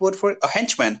correct word for it? A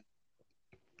henchman.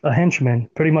 A henchman,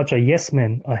 pretty much a yes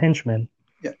man, a henchman.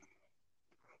 Yeah.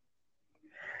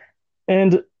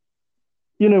 And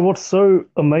what's so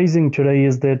amazing today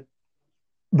is that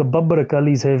the Babbar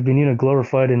Akalis have been,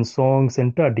 glorified in songs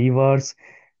and divas.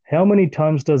 How many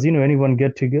times does, anyone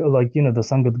get together, like, the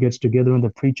Sangat gets together and the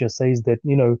preacher says that,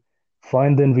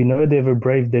 fine, then we know they were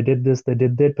brave, they did this, they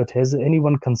did that, but has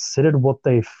anyone considered what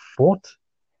they fought?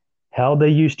 How they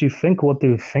used to think, what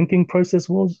their thinking process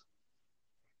was?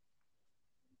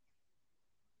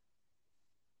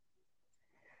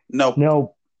 No.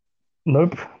 Now,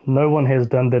 nope, no one has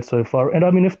done that so far. And I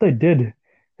mean, if they did,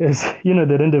 as that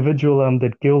individual,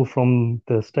 that girl from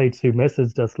the States who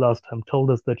messaged us last time told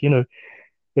us that,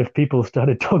 if people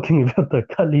started talking about the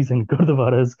Kalis and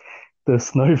Gurdwaras, the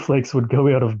snowflakes would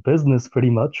go out of business pretty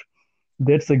much.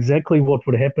 That's exactly what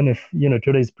would happen if,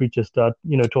 today's preachers start,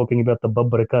 talking about the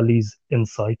Babbar Akalis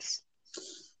insights.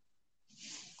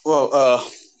 Well,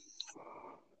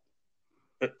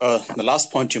 the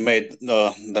last point you made,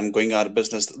 them going out of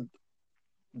business,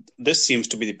 this seems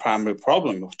to be the primary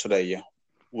problem of today. Yeah.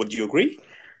 Would you agree?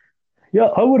 Yeah,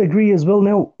 I would agree as well.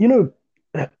 Now,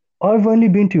 I've only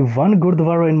been to one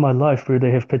Gurdwara in my life where they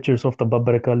have pictures of the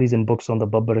Babbar Akalis and books on the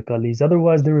Babbar Akalis.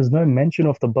 Otherwise, there is no mention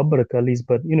of the Babbar Akalis,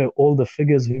 but, all the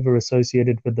figures who were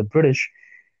associated with the British,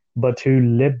 but who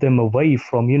led them away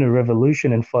from,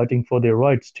 revolution and fighting for their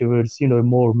rights towards,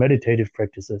 more meditative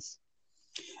practices.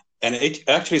 And it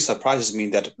actually surprises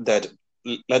me that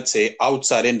let's say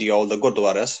outside India, all the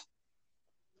Gurdwaras,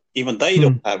 even they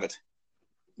don't have it.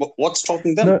 What's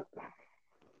stopping them? No,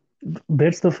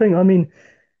 that's the thing. I mean,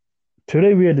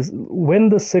 today we had when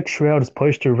the Six Shrouds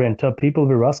poster went up, people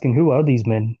were asking, who are these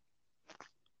men?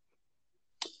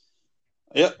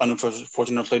 Yeah,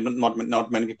 unfortunately,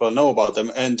 not many people know about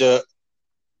them. And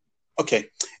okay,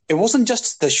 it wasn't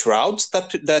just the shrouds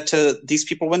that these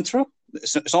people went through.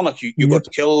 It's not like you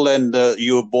got killed and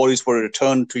your bodies were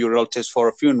returned to your relatives for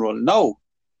a funeral. No,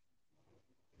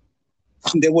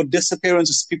 there were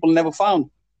disappearances people never found.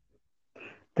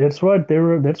 That's right.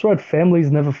 That's right. Families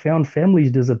never found.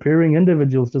 Families disappearing.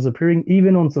 Individuals disappearing,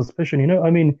 even on suspicion. I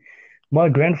mean, my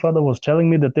grandfather was telling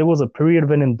me that there was a period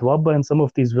when in Dwaba and some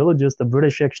of these villages, the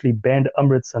British actually banned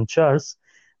Amrit Sanchars.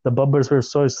 The Babbars were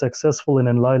so successful in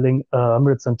enlivening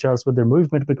Amrit Sanchars with their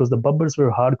movement because the Babbars were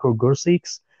hardcore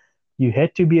Gursikhs. You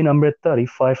had to be an Amritdhari,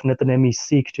 5 Nitanemi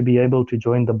Sikh, to be able to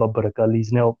join the Babbar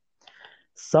Akalis. Now,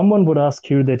 someone would ask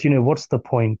you that, what's the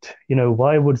point?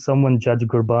 Why would someone judge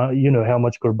Gurbani, how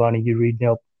much Gurbani you read?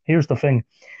 Now, here's the thing.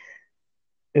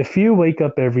 If you wake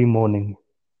up every morning,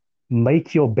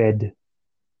 make your bed,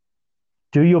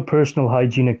 do your personal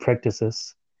hygienic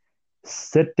practices,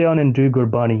 sit down and do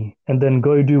Gurbani, and then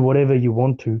go do whatever you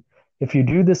want to. If you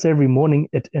do this every morning,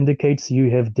 it indicates you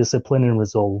have discipline and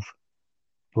resolve.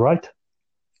 Right?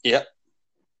 Yeah.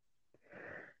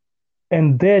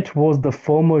 And that was the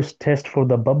foremost test for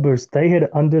the Babbars. They had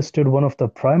understood one of the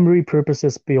primary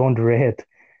purposes beyond Rehat.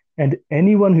 And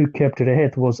anyone who kept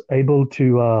Rehat was able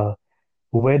to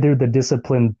weather the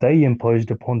discipline they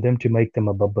imposed upon them to make them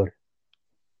a Babbar.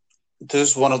 This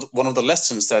is one of the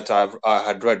lessons that I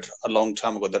had read a long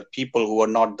time ago, that people who are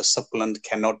not disciplined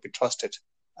cannot be trusted.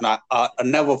 And I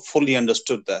never fully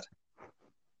understood that.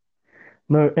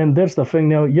 No, and that's the thing.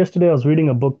 Now, yesterday I was reading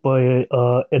a book by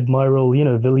Admiral,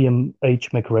 William H.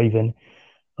 McRaven.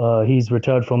 He's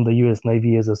retired from the U.S.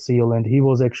 Navy as a SEAL, and he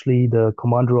was actually the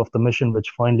commander of the mission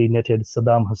which finally netted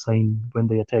Saddam Hussein when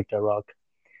they attacked Iraq.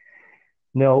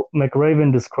 Now,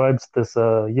 McRaven describes this,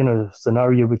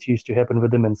 scenario which used to happen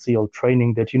with them in SEAL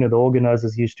training that, the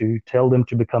organizers used to tell them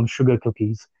to become sugar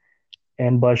cookies.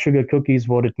 And by sugar cookies,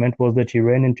 what it meant was that you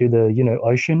ran into the,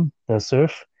 ocean, the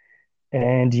surf,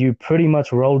 and you pretty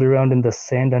much rolled around in the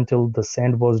sand until the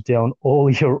sand was down all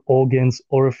your organs,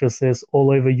 orifices,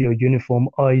 all over your uniform,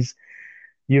 eyes.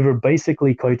 You were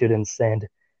basically coated in sand.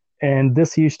 And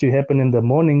this used to happen in the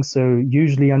morning, so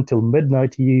usually until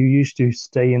midnight, you used to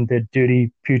stay in that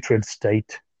dirty, putrid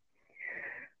state.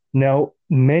 Now,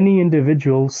 many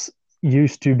individuals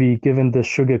used to be given the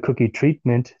sugar cookie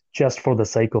treatment just for the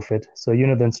sake of it. So,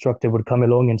 the instructor would come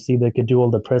along and see they could do all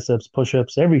the press ups, push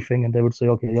ups, everything, and they would say,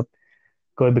 okay, yep,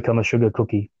 go become a sugar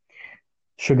cookie.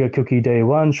 Sugar cookie day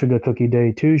 1, sugar cookie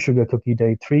day 2, sugar cookie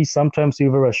day 3. Sometimes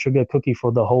you were a sugar cookie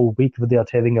for the whole week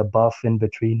without having a bath in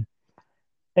between.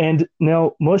 And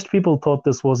now most people thought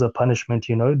this was a punishment,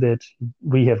 that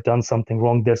we have done something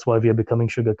wrong. That's why we are becoming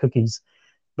sugar cookies.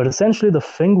 But essentially the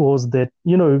thing was that,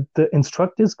 the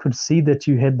instructors could see that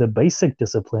you had the basic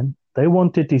discipline. They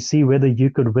wanted to see whether you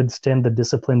could withstand the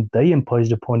discipline they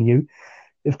imposed upon you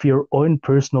if your own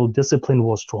personal discipline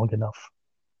was strong enough.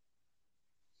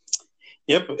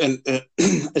 Yep, and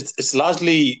it's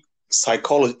largely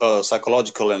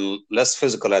psychological and less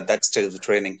physical at that stage of the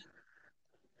training.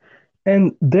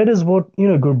 And that is what,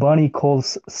 Gurbani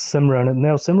calls Simran.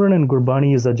 Now, Simran and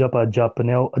Gurbani is a japa jap.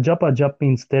 Now, a japa jap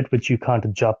means that which you can't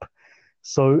jap.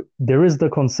 So there is the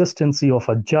consistency of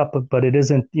a jap, but it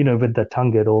isn't, with the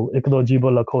tongue at all. Guru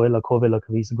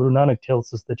Nanak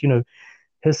tells us that,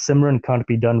 his Simran can't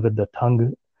be done with the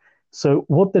tongue. So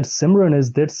what that Simran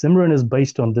is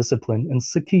based on discipline, and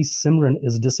Sikhi Simran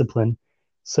is discipline.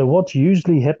 So what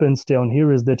usually happens down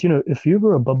here is that, if you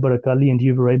were a Babbar Akali and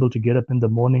you were able to get up in the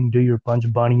morning, do your Panch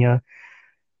Baniya,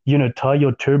 tie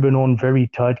your turban on very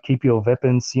tight, keep your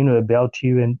weapons, about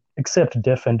you, and accept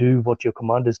death and do what your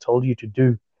commanders told you to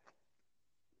do.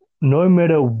 No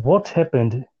matter what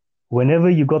happened, whenever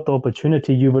you got the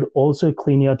opportunity, you would also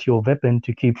clean out your weapon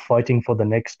to keep fighting for the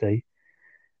next day.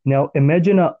 Now,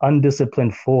 imagine an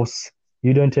undisciplined force.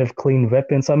 You don't have clean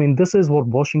weapons. I mean, this is what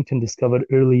Washington discovered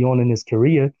early on in his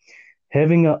career.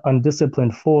 Having an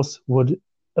undisciplined force would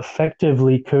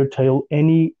effectively curtail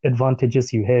any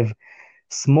advantages you have.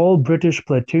 Small British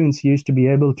platoons used to be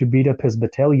able to beat up his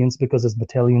battalions because his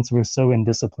battalions were so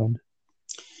undisciplined.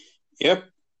 Yep,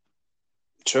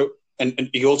 true. And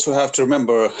you also have to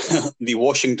remember the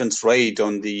Washington's raid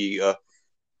on the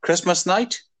Christmas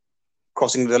night,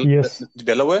 crossing the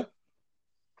Delaware.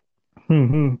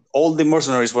 Mm-hmm. All the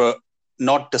mercenaries were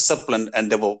not disciplined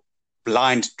and they were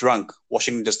blind drunk.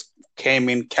 Washington just came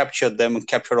in, captured them, and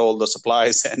captured all the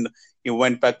supplies, and he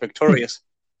went back victorious.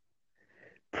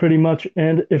 Pretty much.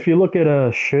 And if you look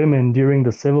at Sherman during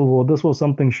the Civil War, this was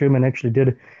something Sherman actually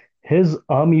did. His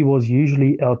army was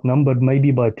usually outnumbered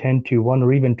maybe by 10-1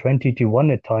 or even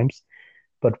 20-1 at times.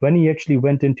 But when he actually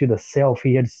went into the South,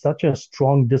 he had such a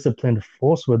strong, disciplined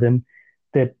force with him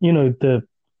that, the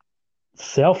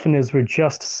Southerners were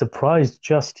just surprised,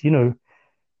 just,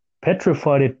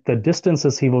 petrified at the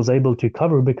distances he was able to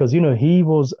cover because, he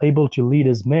was able to lead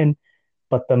his men,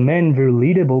 but the men were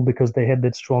leadable because they had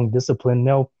that strong discipline.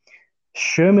 Now,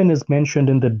 Sherman is mentioned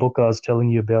in that book I was telling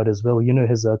you about as well,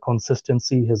 his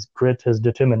consistency, his grit, his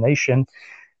determination.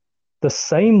 The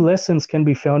same lessons can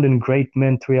be found in great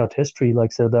men throughout history,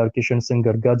 like Sardar Kishan Singh,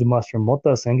 Gargaj Master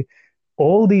Mota Singh.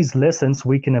 All these lessons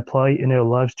we can apply in our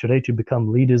lives today to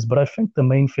become leaders. But I think the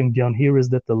main thing down here is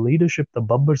that the leadership the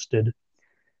Babbars did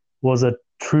was a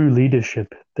true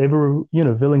leadership. They were,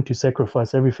 willing to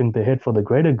sacrifice everything they had for the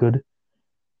greater good.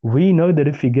 We know that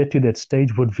if we get to that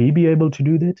stage, would we be able to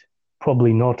do that?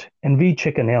 Probably not. And we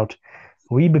chicken out.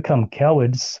 We become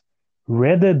cowards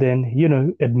rather than,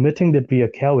 admitting that we are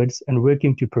cowards and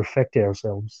working to perfect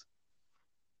ourselves.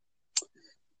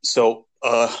 So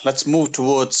let's move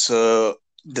towards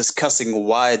discussing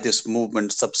why this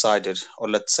movement subsided, or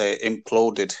let's say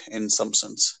imploded in some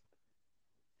sense.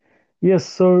 Yes,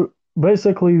 so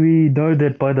basically we know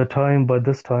that by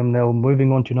this time now,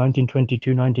 moving on to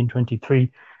 1922,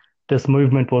 1923, this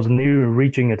movement was near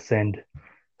reaching its end.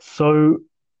 So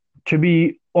to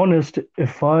be honest,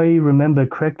 if I remember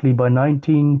correctly, by late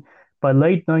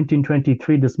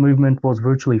 1923, this movement was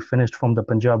virtually finished from the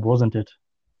Punjab, wasn't it?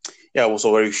 Yeah, it was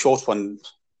a very short one.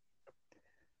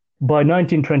 By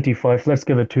 1925, let's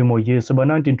give it 2 more years. So by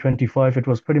 1925, it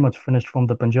was pretty much finished from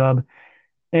the Punjab.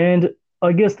 And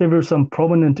I guess there were some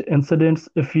prominent incidents.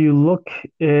 If you look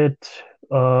at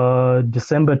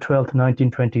December 12th,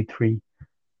 1923,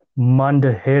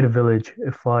 Mandaher village,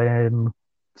 if I am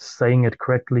saying it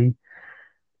correctly,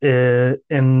 in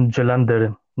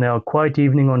Jalandhar. Now, quiet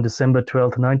evening on December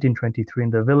 12th, 1923 in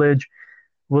the village.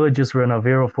 Villagers were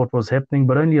unaware of what was happening,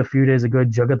 but only a few days ago,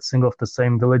 Jagat Singh of the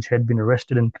same village had been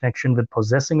arrested in connection with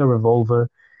possessing a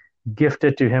revolver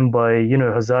gifted to him by,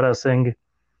 Hazara Singh,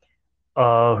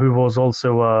 who was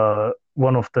also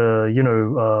one of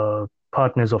the,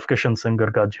 partners of Kishan Singh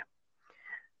Gargaj.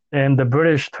 And the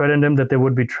British threatened him that there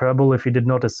would be trouble if he did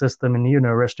not assist them in,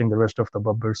 arresting the rest of the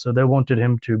Babbars. So they wanted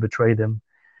him to betray them.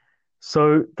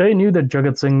 So they knew that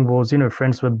Jagat Singh was,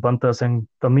 friends with Banta Singh,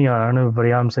 Tamiya,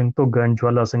 Varyam Singh Tugga, and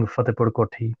Jwala Singh Fatehpur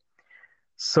Koti.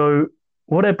 So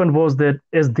what happened was that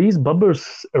as these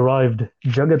Babbars arrived,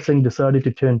 Jagat Singh decided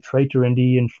to turn traitor and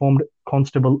he informed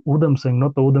Constable Udham Singh,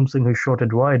 not the Udham Singh who shot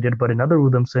at Wyatt, but another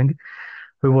Udham Singh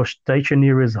who was stationed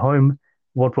near his home,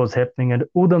 what was happening. And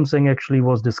Udham Singh actually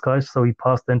was disguised, so he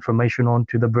passed the information on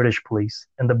to the British police.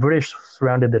 And the British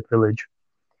surrounded that village.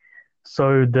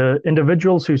 So the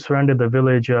individuals who surrounded the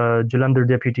village, Jalandhar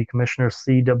Deputy Commissioner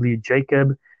C.W.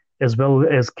 Jacob, as well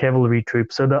as cavalry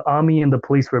troops. So the army and the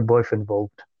police were both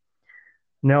involved.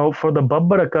 Now, for the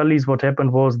Babbar Akalis, what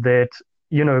happened was that,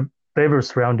 they were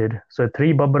surrounded. So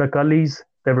 3 Babbar Akalis,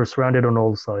 they were surrounded on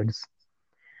all sides.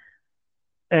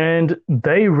 And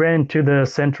they ran to the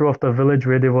center of the village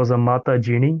where there was a Mata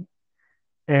Jini.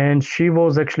 And she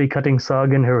was actually cutting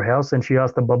sag in her house, and she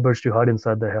asked the Babbars to hide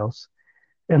inside the house.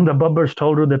 And the Babbars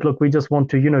told her that, look, we just want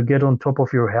to, get on top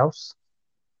of your house.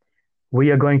 We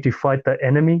are going to fight the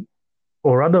enemy,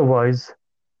 or otherwise,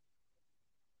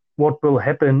 what will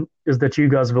happen is that you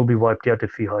guys will be wiped out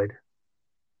if you hide.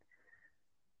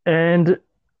 And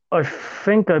I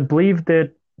believe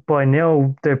that by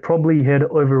now they probably had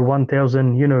over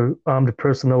 1,000, armed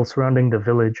personnel surrounding the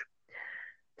village.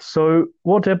 So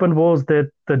what happened was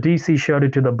that the DC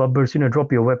shouted to the Babbars,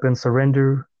 drop your weapons,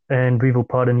 surrender, and we will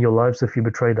pardon your lives if you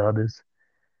betray the others.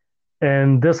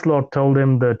 And this lot told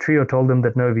them, the trio told them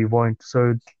that no, we won't.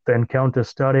 So the encounter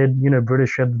started,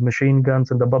 British had machine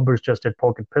guns and the Babbars just had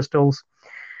pocket pistols.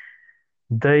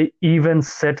 They even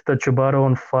set the Chubara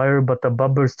on fire, but the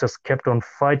Babbars just kept on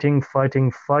fighting.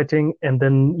 And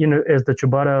then, as the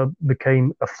Chubara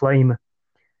became a flame,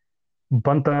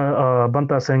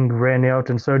 Banta Singh ran out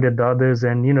and so did the others.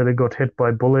 And, they got hit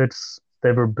by bullets.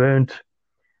 They were burnt.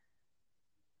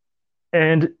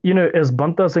 And, as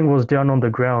Banta Singh was down on the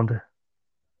ground,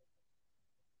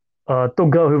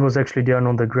 Tugga, who was actually down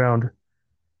on the ground,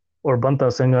 or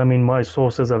Banta Singh, my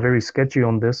sources are very sketchy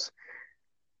on this.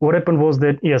 What happened was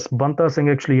that, yes, Banta Singh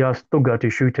actually asked Tugga to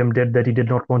shoot him dead, that he did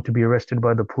not want to be arrested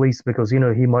by the police because, he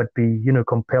might be,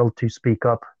 compelled to speak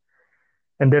up.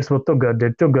 And that's what Tugga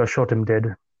did. Tugga shot him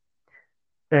dead.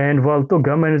 And while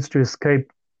Tugga managed to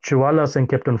escape, Jwala Singh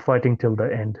kept on fighting till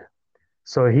the end.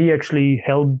 So he actually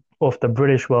held off the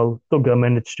British while Tugga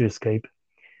managed to escape.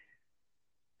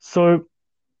 So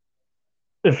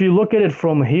if you look at it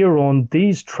from here on,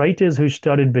 these traitors who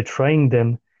started betraying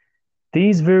them,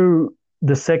 these were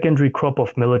the secondary crop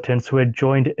of militants who had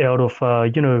joined out of,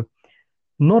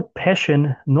 not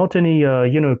passion, not any,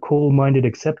 cool-minded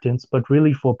acceptance, but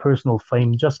really for personal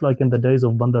fame. Just like in the days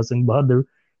of Banda Singh Bahadur,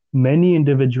 many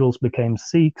individuals became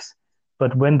Sikhs,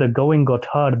 but when the going got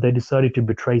hard, they decided to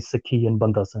betray Sikhi and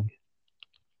Banda Singh.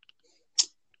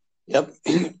 Yep.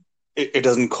 It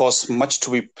doesn't cost much to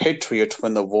be patriot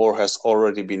when the war has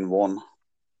already been won.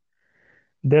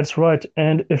 That's right.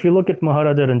 And if you look at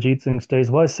Maharaja Ranjit Singh's days,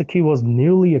 why Sikhi was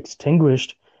nearly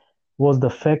extinguished was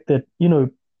the fact that,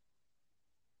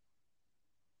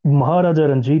 Maharaja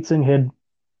Ranjit Singh had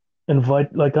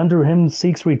under him,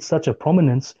 Sikhs reached such a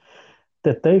prominence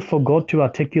that they forgot to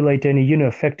articulate any,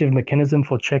 effective mechanism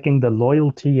for checking the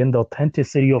loyalty and the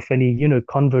authenticity of any,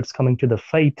 converts coming to the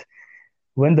faith.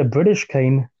 When the British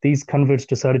came, these converts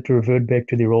decided to revert back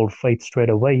to their old faith straight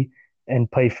away and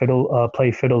play fiddle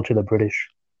to the British.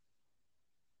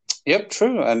 Yep,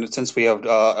 true. And since we have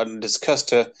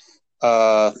discussed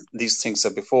these things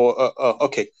before,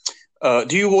 okay.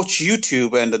 Do you watch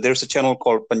YouTube? And there's a channel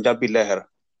called Punjabi Leher.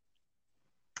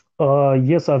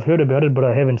 Yes, I've heard about it, but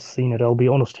I haven't seen it. I'll be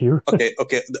honest here. Okay.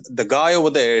 The guy over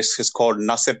there is called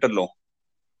Nasir Tallo.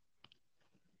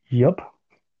 Yep.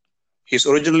 He's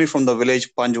originally from the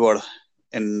village Panjwad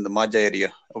in the Majha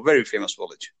area, a very famous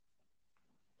village.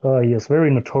 Yes,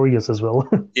 very notorious as well.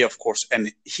 Yeah, of course.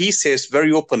 And he says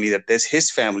very openly that his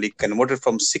family converted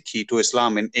from Sikhi to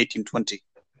Islam in 1820.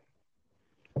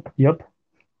 Yep.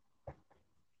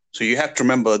 So you have to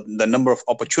remember the number of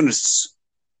opportunists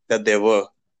that there were.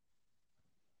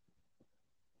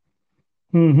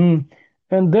 Mm-hmm.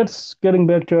 And that's getting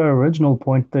back to our original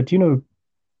point that,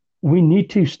 we need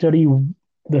to study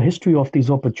the history of these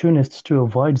opportunists to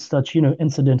avoid such,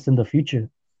 incidents in the future.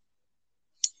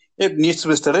 It needs to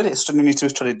be studied. History needs to be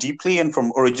studied deeply and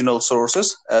from original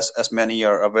sources, as many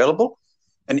are available.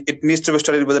 And it needs to be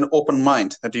studied with an open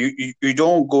mind, that you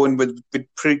don't go in with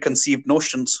preconceived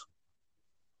notions.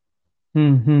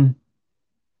 Hmm.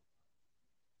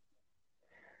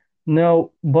 Now,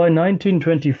 by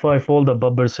 1925, all the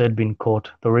Babbars had been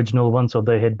caught, the original ones, or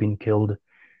they had been killed.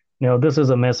 Now, this is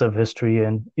a massive history,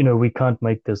 and we can't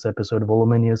make this episode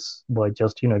voluminous by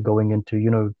just going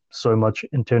into so much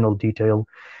internal detail.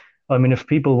 I mean, if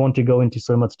people want to go into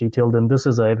so much detail, then this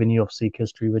is an avenue of Sikh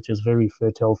history which is very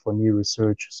fertile for new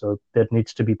research. So that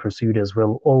needs to be pursued as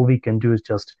well. All we can do is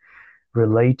just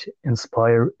relate,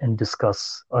 inspire, and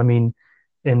discuss. I mean,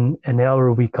 in an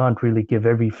hour, we can't really give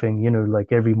everything,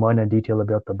 like every minor detail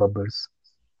about the Babbars.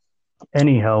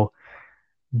 Anyhow,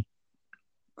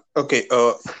 Okay.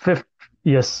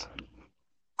 Yes.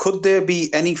 Could there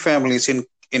be any families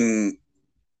in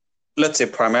let's say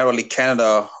primarily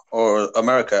Canada or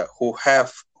America who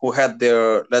had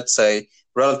their, let's say,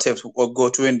 relatives who go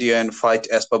to India and fight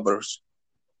as Babbars?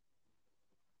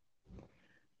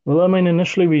 Well, I mean,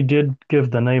 initially we did give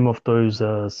the name of those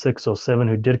 6 or 7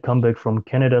 who did come back from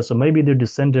Canada. So maybe their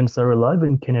descendants are alive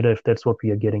in Canada, if that's what we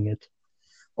are getting at.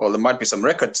 Well, there might be some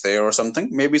records there or something.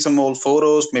 Maybe some old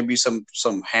photos, maybe some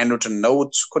handwritten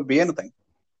notes, could be anything.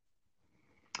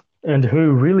 And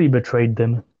who really betrayed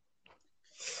them?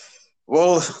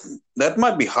 Well, that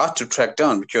might be hard to track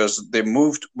down because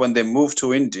when they moved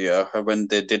to India, when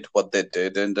they did what they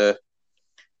did, and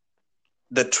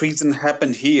the treason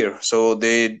happened here, so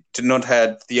they did not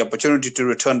have the opportunity to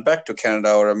return back to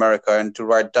Canada or America and to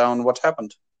write down what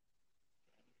happened.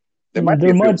 There might be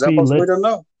a few examples, we don't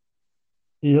know.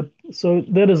 Yep. So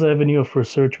that is an avenue of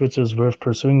research which is worth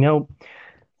pursuing. Now,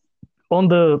 on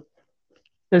the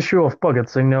issue of Bhagat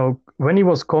Singh, now, when he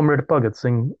was Comrade Bhagat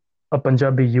Singh, a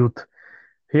Punjabi youth,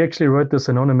 he actually wrote this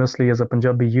anonymously as a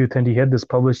Punjabi youth, and he had this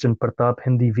published in Pratap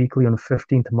Hindi Weekly on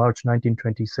 15th March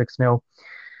 1926. Now,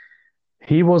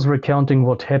 he was recounting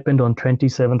what happened on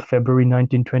 27th February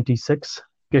 1926.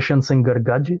 Kishan Singh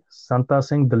Gargaj, Santa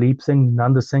Singh, Dalip Singh,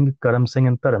 Nand Singh, Karam Singh,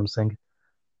 and Taram Singh.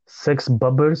 6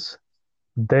 Babbars.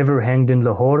 They were hanged in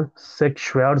Lahore. 6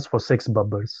 shrouds for 6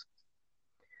 Babbars.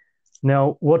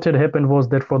 Now, what had happened was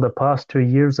that for the past 2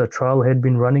 years, a trial had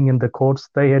been running in the courts.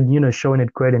 They had, shown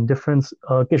it great indifference.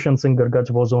 Kishan Singh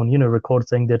Gargaj was on, record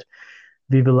saying that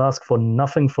we will ask for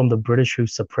nothing from the British who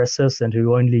suppress us and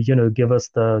who only, give us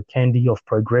the candy of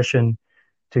progression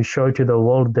to show to the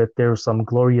world that they're some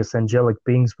glorious angelic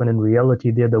beings when in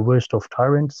reality they're the worst of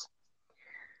tyrants.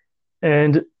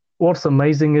 And what's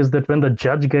amazing is that when the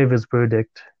judge gave his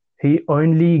verdict, he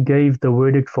only gave the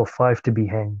verdict for 5 to be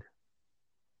hanged.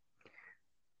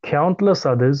 Countless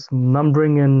others,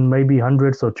 numbering in maybe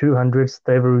hundreds or 200s,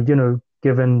 they were,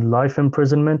 given life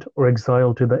imprisonment or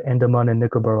exiled to the Andaman and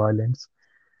Nicobar Islands.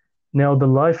 Now, the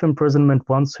life imprisonment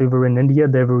ones who were in India,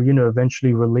 they were,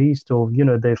 eventually released or,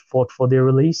 they fought for their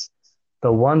release.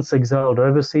 The ones exiled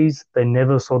overseas, they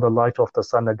never saw the light of the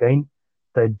sun again.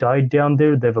 They died down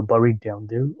there, they were buried down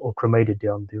there or cremated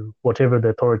down there, whatever the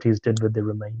authorities did with their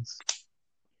remains.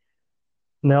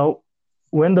 Now,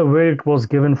 when the verdict was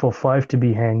given for 5 to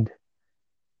be hanged,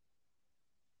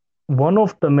 one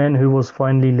of the men who was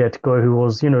finally let go, who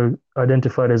was,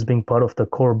 identified as being part of the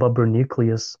core Babbar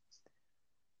nucleus,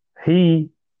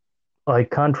 I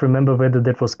can't remember whether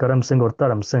that was Karam Singh or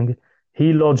Taram Singh,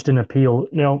 he lodged an appeal.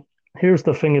 Now, here's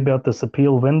the thing about this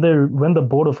appeal. When the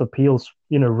Board of Appeals,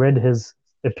 read his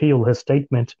appeal, his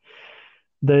statement,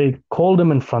 they called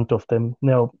him in front of them.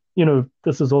 Now,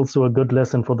 this is also a good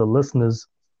lesson for the listeners.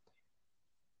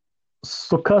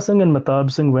 Sukha Singh and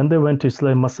Matab Singh, when they went to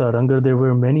slay Masa Rangar, there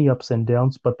were many ups and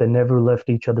downs, but they never left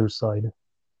each other's side.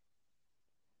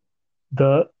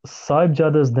 The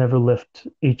Sahibjadas never left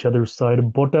each other's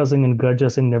side. Bota Singh and Garja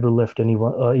Singh never left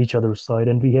each other's side.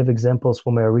 And we have examples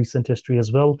from our recent history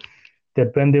as well,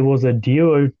 that when there was a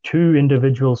duo, 2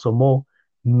 individuals or more,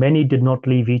 many did not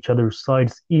leave each other's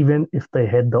sides, even if they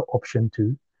had the option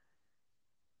to.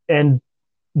 And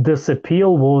this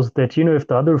appeal was that, if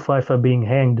the other 5 are being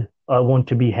hanged, I want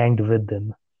to be hanged with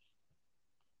them.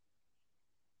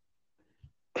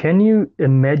 Can you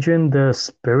imagine the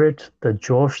spirit, the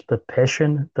josh, the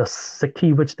passion, the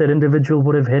sikhi which that individual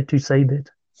would have had to say that?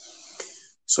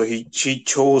 So he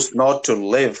chose not to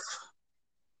live.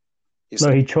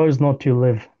 He chose not to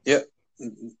live. Yeah.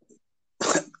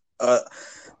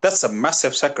 That's a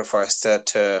massive sacrifice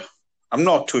that I'm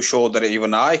not too sure that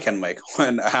even I can make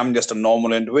when I'm just a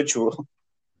normal individual.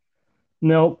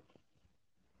 Now,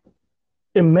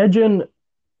 imagine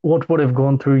what would have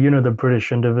gone through, the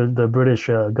British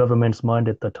government's mind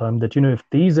at the time, that, if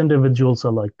these individuals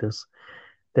are like this,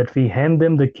 that we hand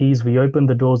them the keys, we open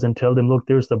the doors and tell them, look,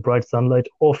 there's the bright sunlight,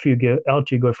 off you go,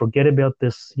 out you go, forget about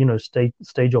this,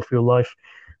 stage of your life,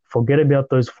 forget about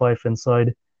those five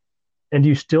inside, and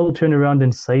you still turn around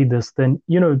and say this, then,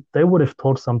 they would have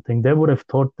taught something. They would have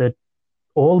taught that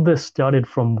all this started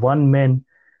from one man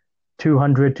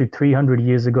 200 to 300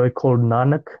 years ago called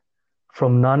Nanak.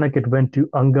 From Nanak, it went to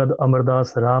Angad,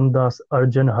 Amardas, Ramdas,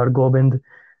 Arjan, Hargobind,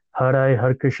 Harai,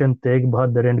 Harkishan, Tegh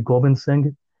Bahadur, and Gobind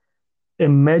Singh.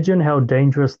 Imagine how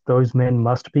dangerous those men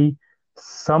must be.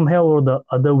 Somehow or the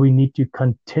other, we need to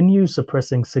continue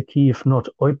suppressing Sikhi, if not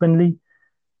openly,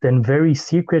 then very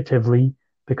secretively,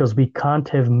 because we can't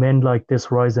have men like this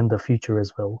rise in the future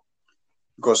as well.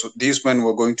 Because these men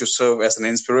were going to serve as an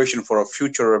inspiration for a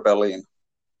future rebellion.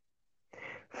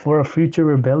 For a future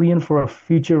rebellion, for a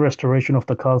future restoration of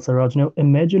the Khalsa Raj. Now,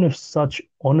 imagine if such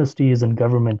honesty is in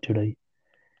government today,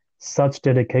 such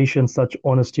dedication, such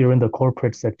honesty are in the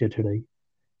corporate sector today.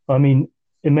 I mean,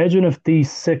 imagine if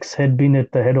these six had been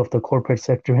at the head of the corporate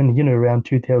sector in, around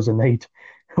 2008.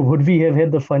 Would we have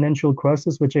had the financial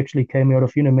crisis which actually came out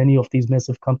of, many of these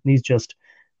massive companies just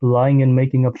lying and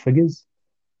making up figures?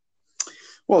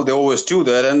 Well, they always do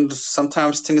that, and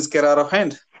sometimes things get out of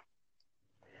hand.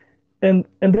 And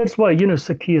that's why,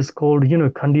 Sikhi is called,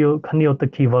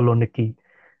 Khandiyotaki Valoniki.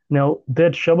 Now,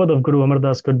 that Shabad of Guru Amar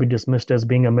Das could be dismissed as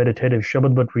being a meditative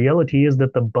Shabad, but reality is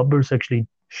that the Babbars actually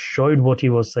showed what he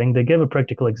was saying. They gave a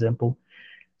practical example.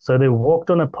 So they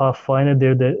walked on a path finer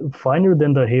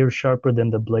than the hair, sharper than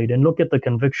the blade. And look at the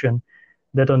conviction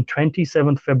that on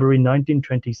 27th February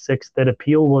 1926, that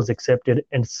appeal was accepted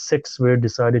and six were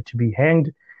decided to be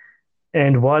hanged.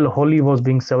 And while Holi was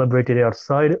being celebrated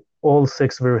outside, all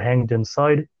six were hanged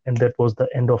inside, and that was the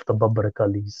end of the Babbar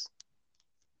Akalis.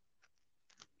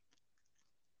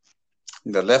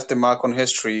 They left a mark on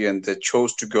history, and they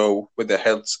chose to go with their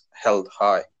heads held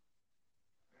high.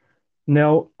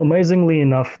 Now, amazingly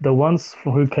enough, the ones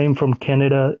who came from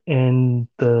Canada and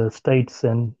the States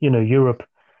and, Europe,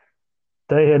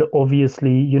 they had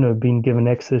obviously, been given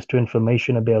access to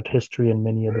information about history and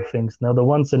many other things. Now, the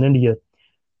ones in India,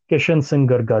 Kishan Singh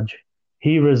Gargaj,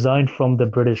 he resigned from the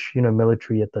British,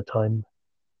 military at the time.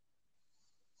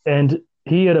 And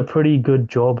he had a pretty good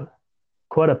job,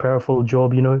 quite a powerful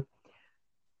job,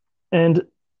 And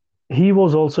he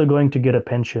was also going to get a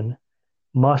pension.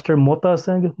 Master Mota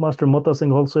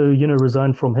Singh also,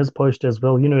 resigned from his post as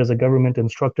well, as a government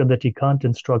instructor, that he can't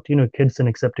instruct, kids in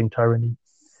accepting tyranny.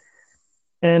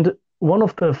 And one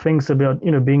of the things about,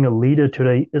 being a leader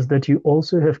today is that you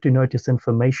also have to notice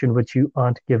information which you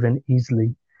aren't given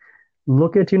easily.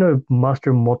 Look at,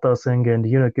 Master Mota Singh and,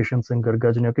 Kishan Singh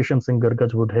Gargaj. Now, Kishan Singh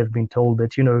Gargaj would have been told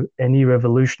that, any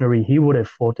revolutionary he would have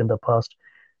fought in the past,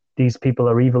 these people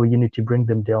are evil, you need to bring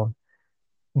them down.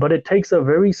 But it takes a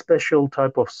very special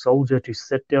type of soldier to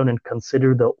sit down and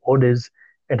consider the orders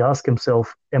and ask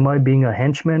himself, am I being a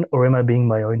henchman or am I being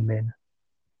my own man?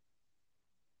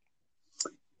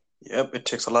 Yep, it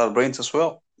takes a lot of brains as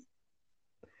well.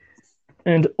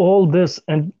 And all this,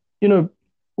 and,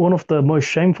 one of the most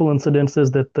shameful incidents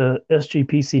is that the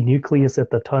SGPC nucleus at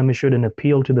the time issued an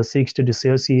appeal to the Sikhs to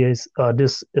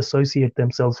disassociate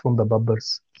themselves from the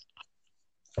Babbars.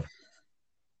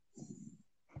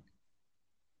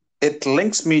 It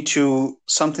links me to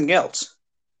something else.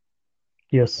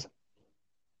 Yes.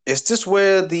 Is this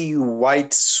where the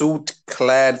white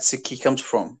suit-clad Sikhi comes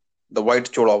from? The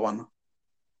white chola one?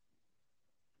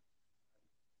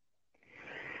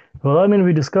 Well,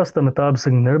 we discussed the Mehtab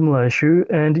Singh Nirmala issue,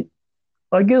 and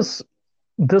I guess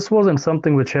this wasn't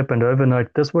something which happened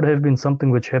overnight. This would have been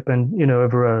something which happened,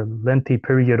 over a lengthy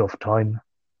period of time.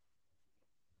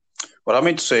 What I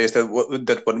mean to say is that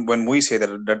when we say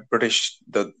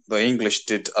that the English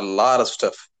did a lot of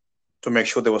stuff to make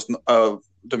sure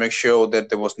that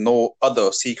there was no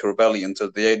other Sikh rebellion, so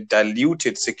they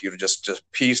diluted Sikh, just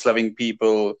peace-loving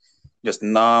people, just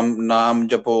Nam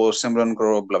Japo, Simran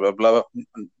Karo, blah blah blah.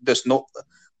 The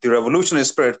revolutionary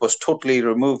spirit was totally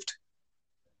removed.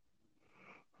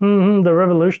 The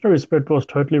revolutionary spirit was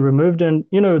totally removed, and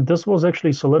this was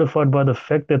actually solidified by the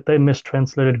fact that they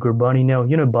mistranslated Gurbani. Now,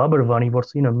 Babbar Vani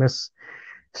was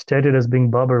misstated as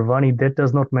being Babbar Vani. That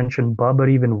does not mention Babbar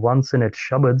even once in its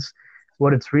Shabads.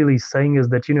 What it's really saying is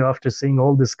that after seeing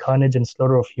all this carnage and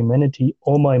slaughter of humanity,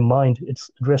 oh my mind,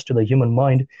 it's addressed to the human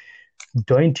mind.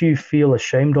 Don't you feel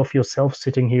ashamed of yourself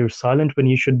sitting here silent when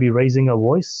you should be raising a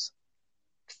voice?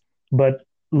 But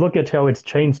look at how it's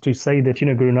changed to say that,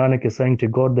 Guru Nanak is saying to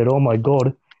God that, oh my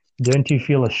God, don't you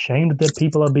feel ashamed that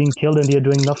people are being killed and you're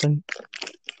doing nothing?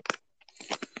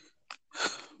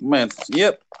 Man,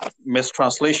 yep.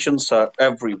 Mistranslations are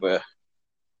everywhere.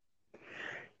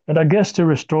 And I guess to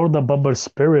restore the Babbar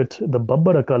spirit, the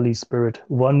Babbar Akali spirit,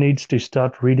 one needs to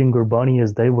start reading Gurbani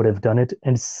as they would have done it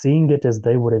and seeing it as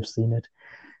they would have seen it.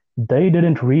 They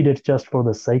didn't read it just for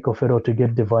the sake of it or to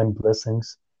get divine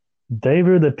blessings. They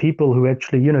were the people who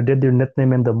actually, did their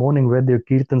Nitnem in the morning, read their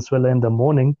Kirtan Swela in the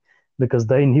morning, because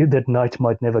they knew that night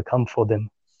might never come for them.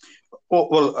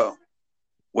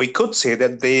 We could say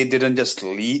that they didn't just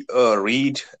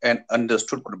read and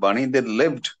understood Gurbani, they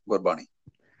lived Gurbani.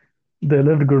 They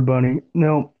lived Gurbani.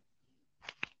 Now,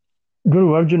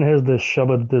 Guru Arjan has this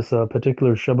Shabad, this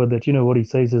particular Shabad that, what he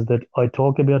says is that I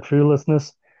talk about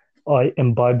fearlessness, I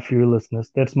imbibe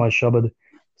fearlessness. That's my Shabad.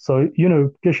 So,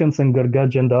 Kishan Singh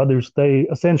Gargaj and the others, they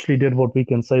essentially did what we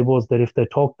can say was that if they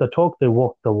talk the talk, they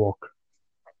walk the walk.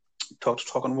 Talk to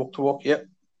talk and walk to walk, yeah.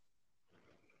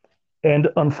 And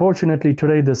unfortunately,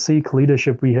 today, the Sikh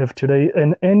leadership we have today,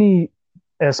 in any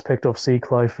aspect of Sikh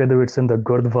life, whether it's in the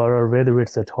Gurdwara, whether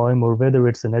it's at home, or whether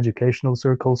it's in educational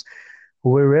circles,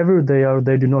 wherever they are,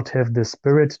 they do not have the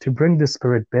spirit. To bring the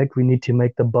spirit back, we need to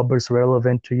make the Babbars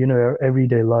relevant to, our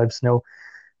everyday lives. Now,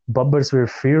 Babbars were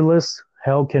fearless.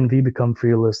 How can we become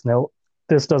fearless? Now,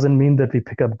 this doesn't mean that we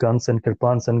pick up guns and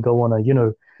kirpans and go on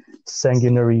a,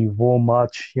 sanguinary war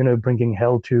march, bringing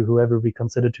hell to whoever we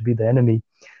consider to be the enemy.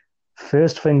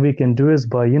 First thing we can do is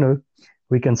by,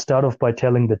 we can start off by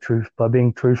telling the truth, by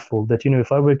being truthful. That,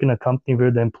 if I work in a company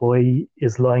where the employee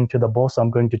is lying to the boss,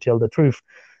 I'm going to tell the truth.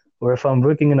 Or if I'm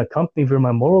working in a company where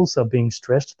my morals are being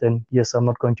stressed, then yes, I'm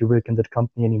not going to work in that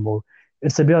company anymore.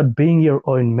 It's about being your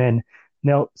own man.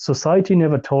 Now, society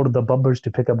never told the Babbars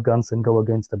to pick up guns and go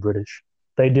against the British.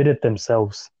 They did it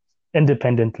themselves,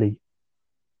 independently.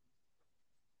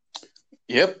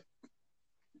 Yep.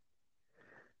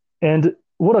 And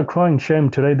what a crying shame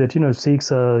today that,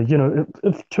 Sikhs are,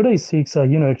 if today's Sikhs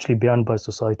are, actually banned by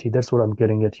society. That's what I'm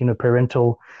getting at,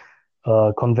 parental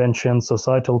conventions,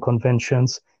 societal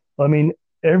conventions. I mean,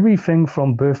 everything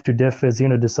from birth to death is,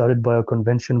 decided by a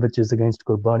convention which is against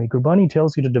Gurbani. Gurbani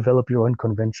tells you to develop your own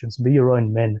conventions, be your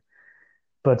own men.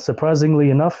 But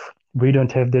surprisingly enough, we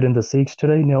don't have that in the Sikhs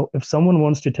today. Now, if someone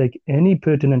wants to take any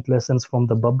pertinent lessons from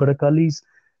the Babbar Akalis,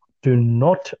 do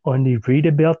not only read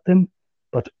about them,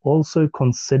 but also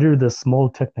consider the small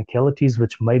technicalities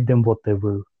which made them what they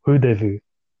were, who they were.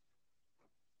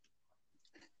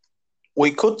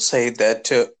 We could say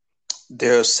that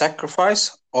their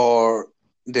sacrifice or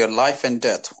their life and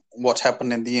death, what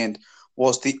happened in the end,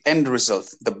 was the end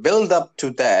result. The build-up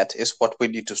to that is what we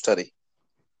need to study.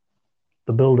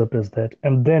 The build-up is that.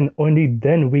 And then, only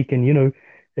then we can,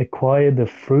 acquire the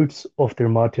fruits of their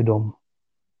martyrdom.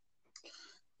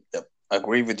 Yep, I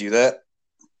agree with you there.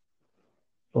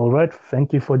 All right,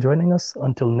 thank you for joining us.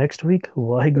 Until next week,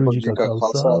 Waheguru Ji Ka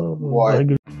Khalsa,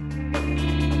 Waheguru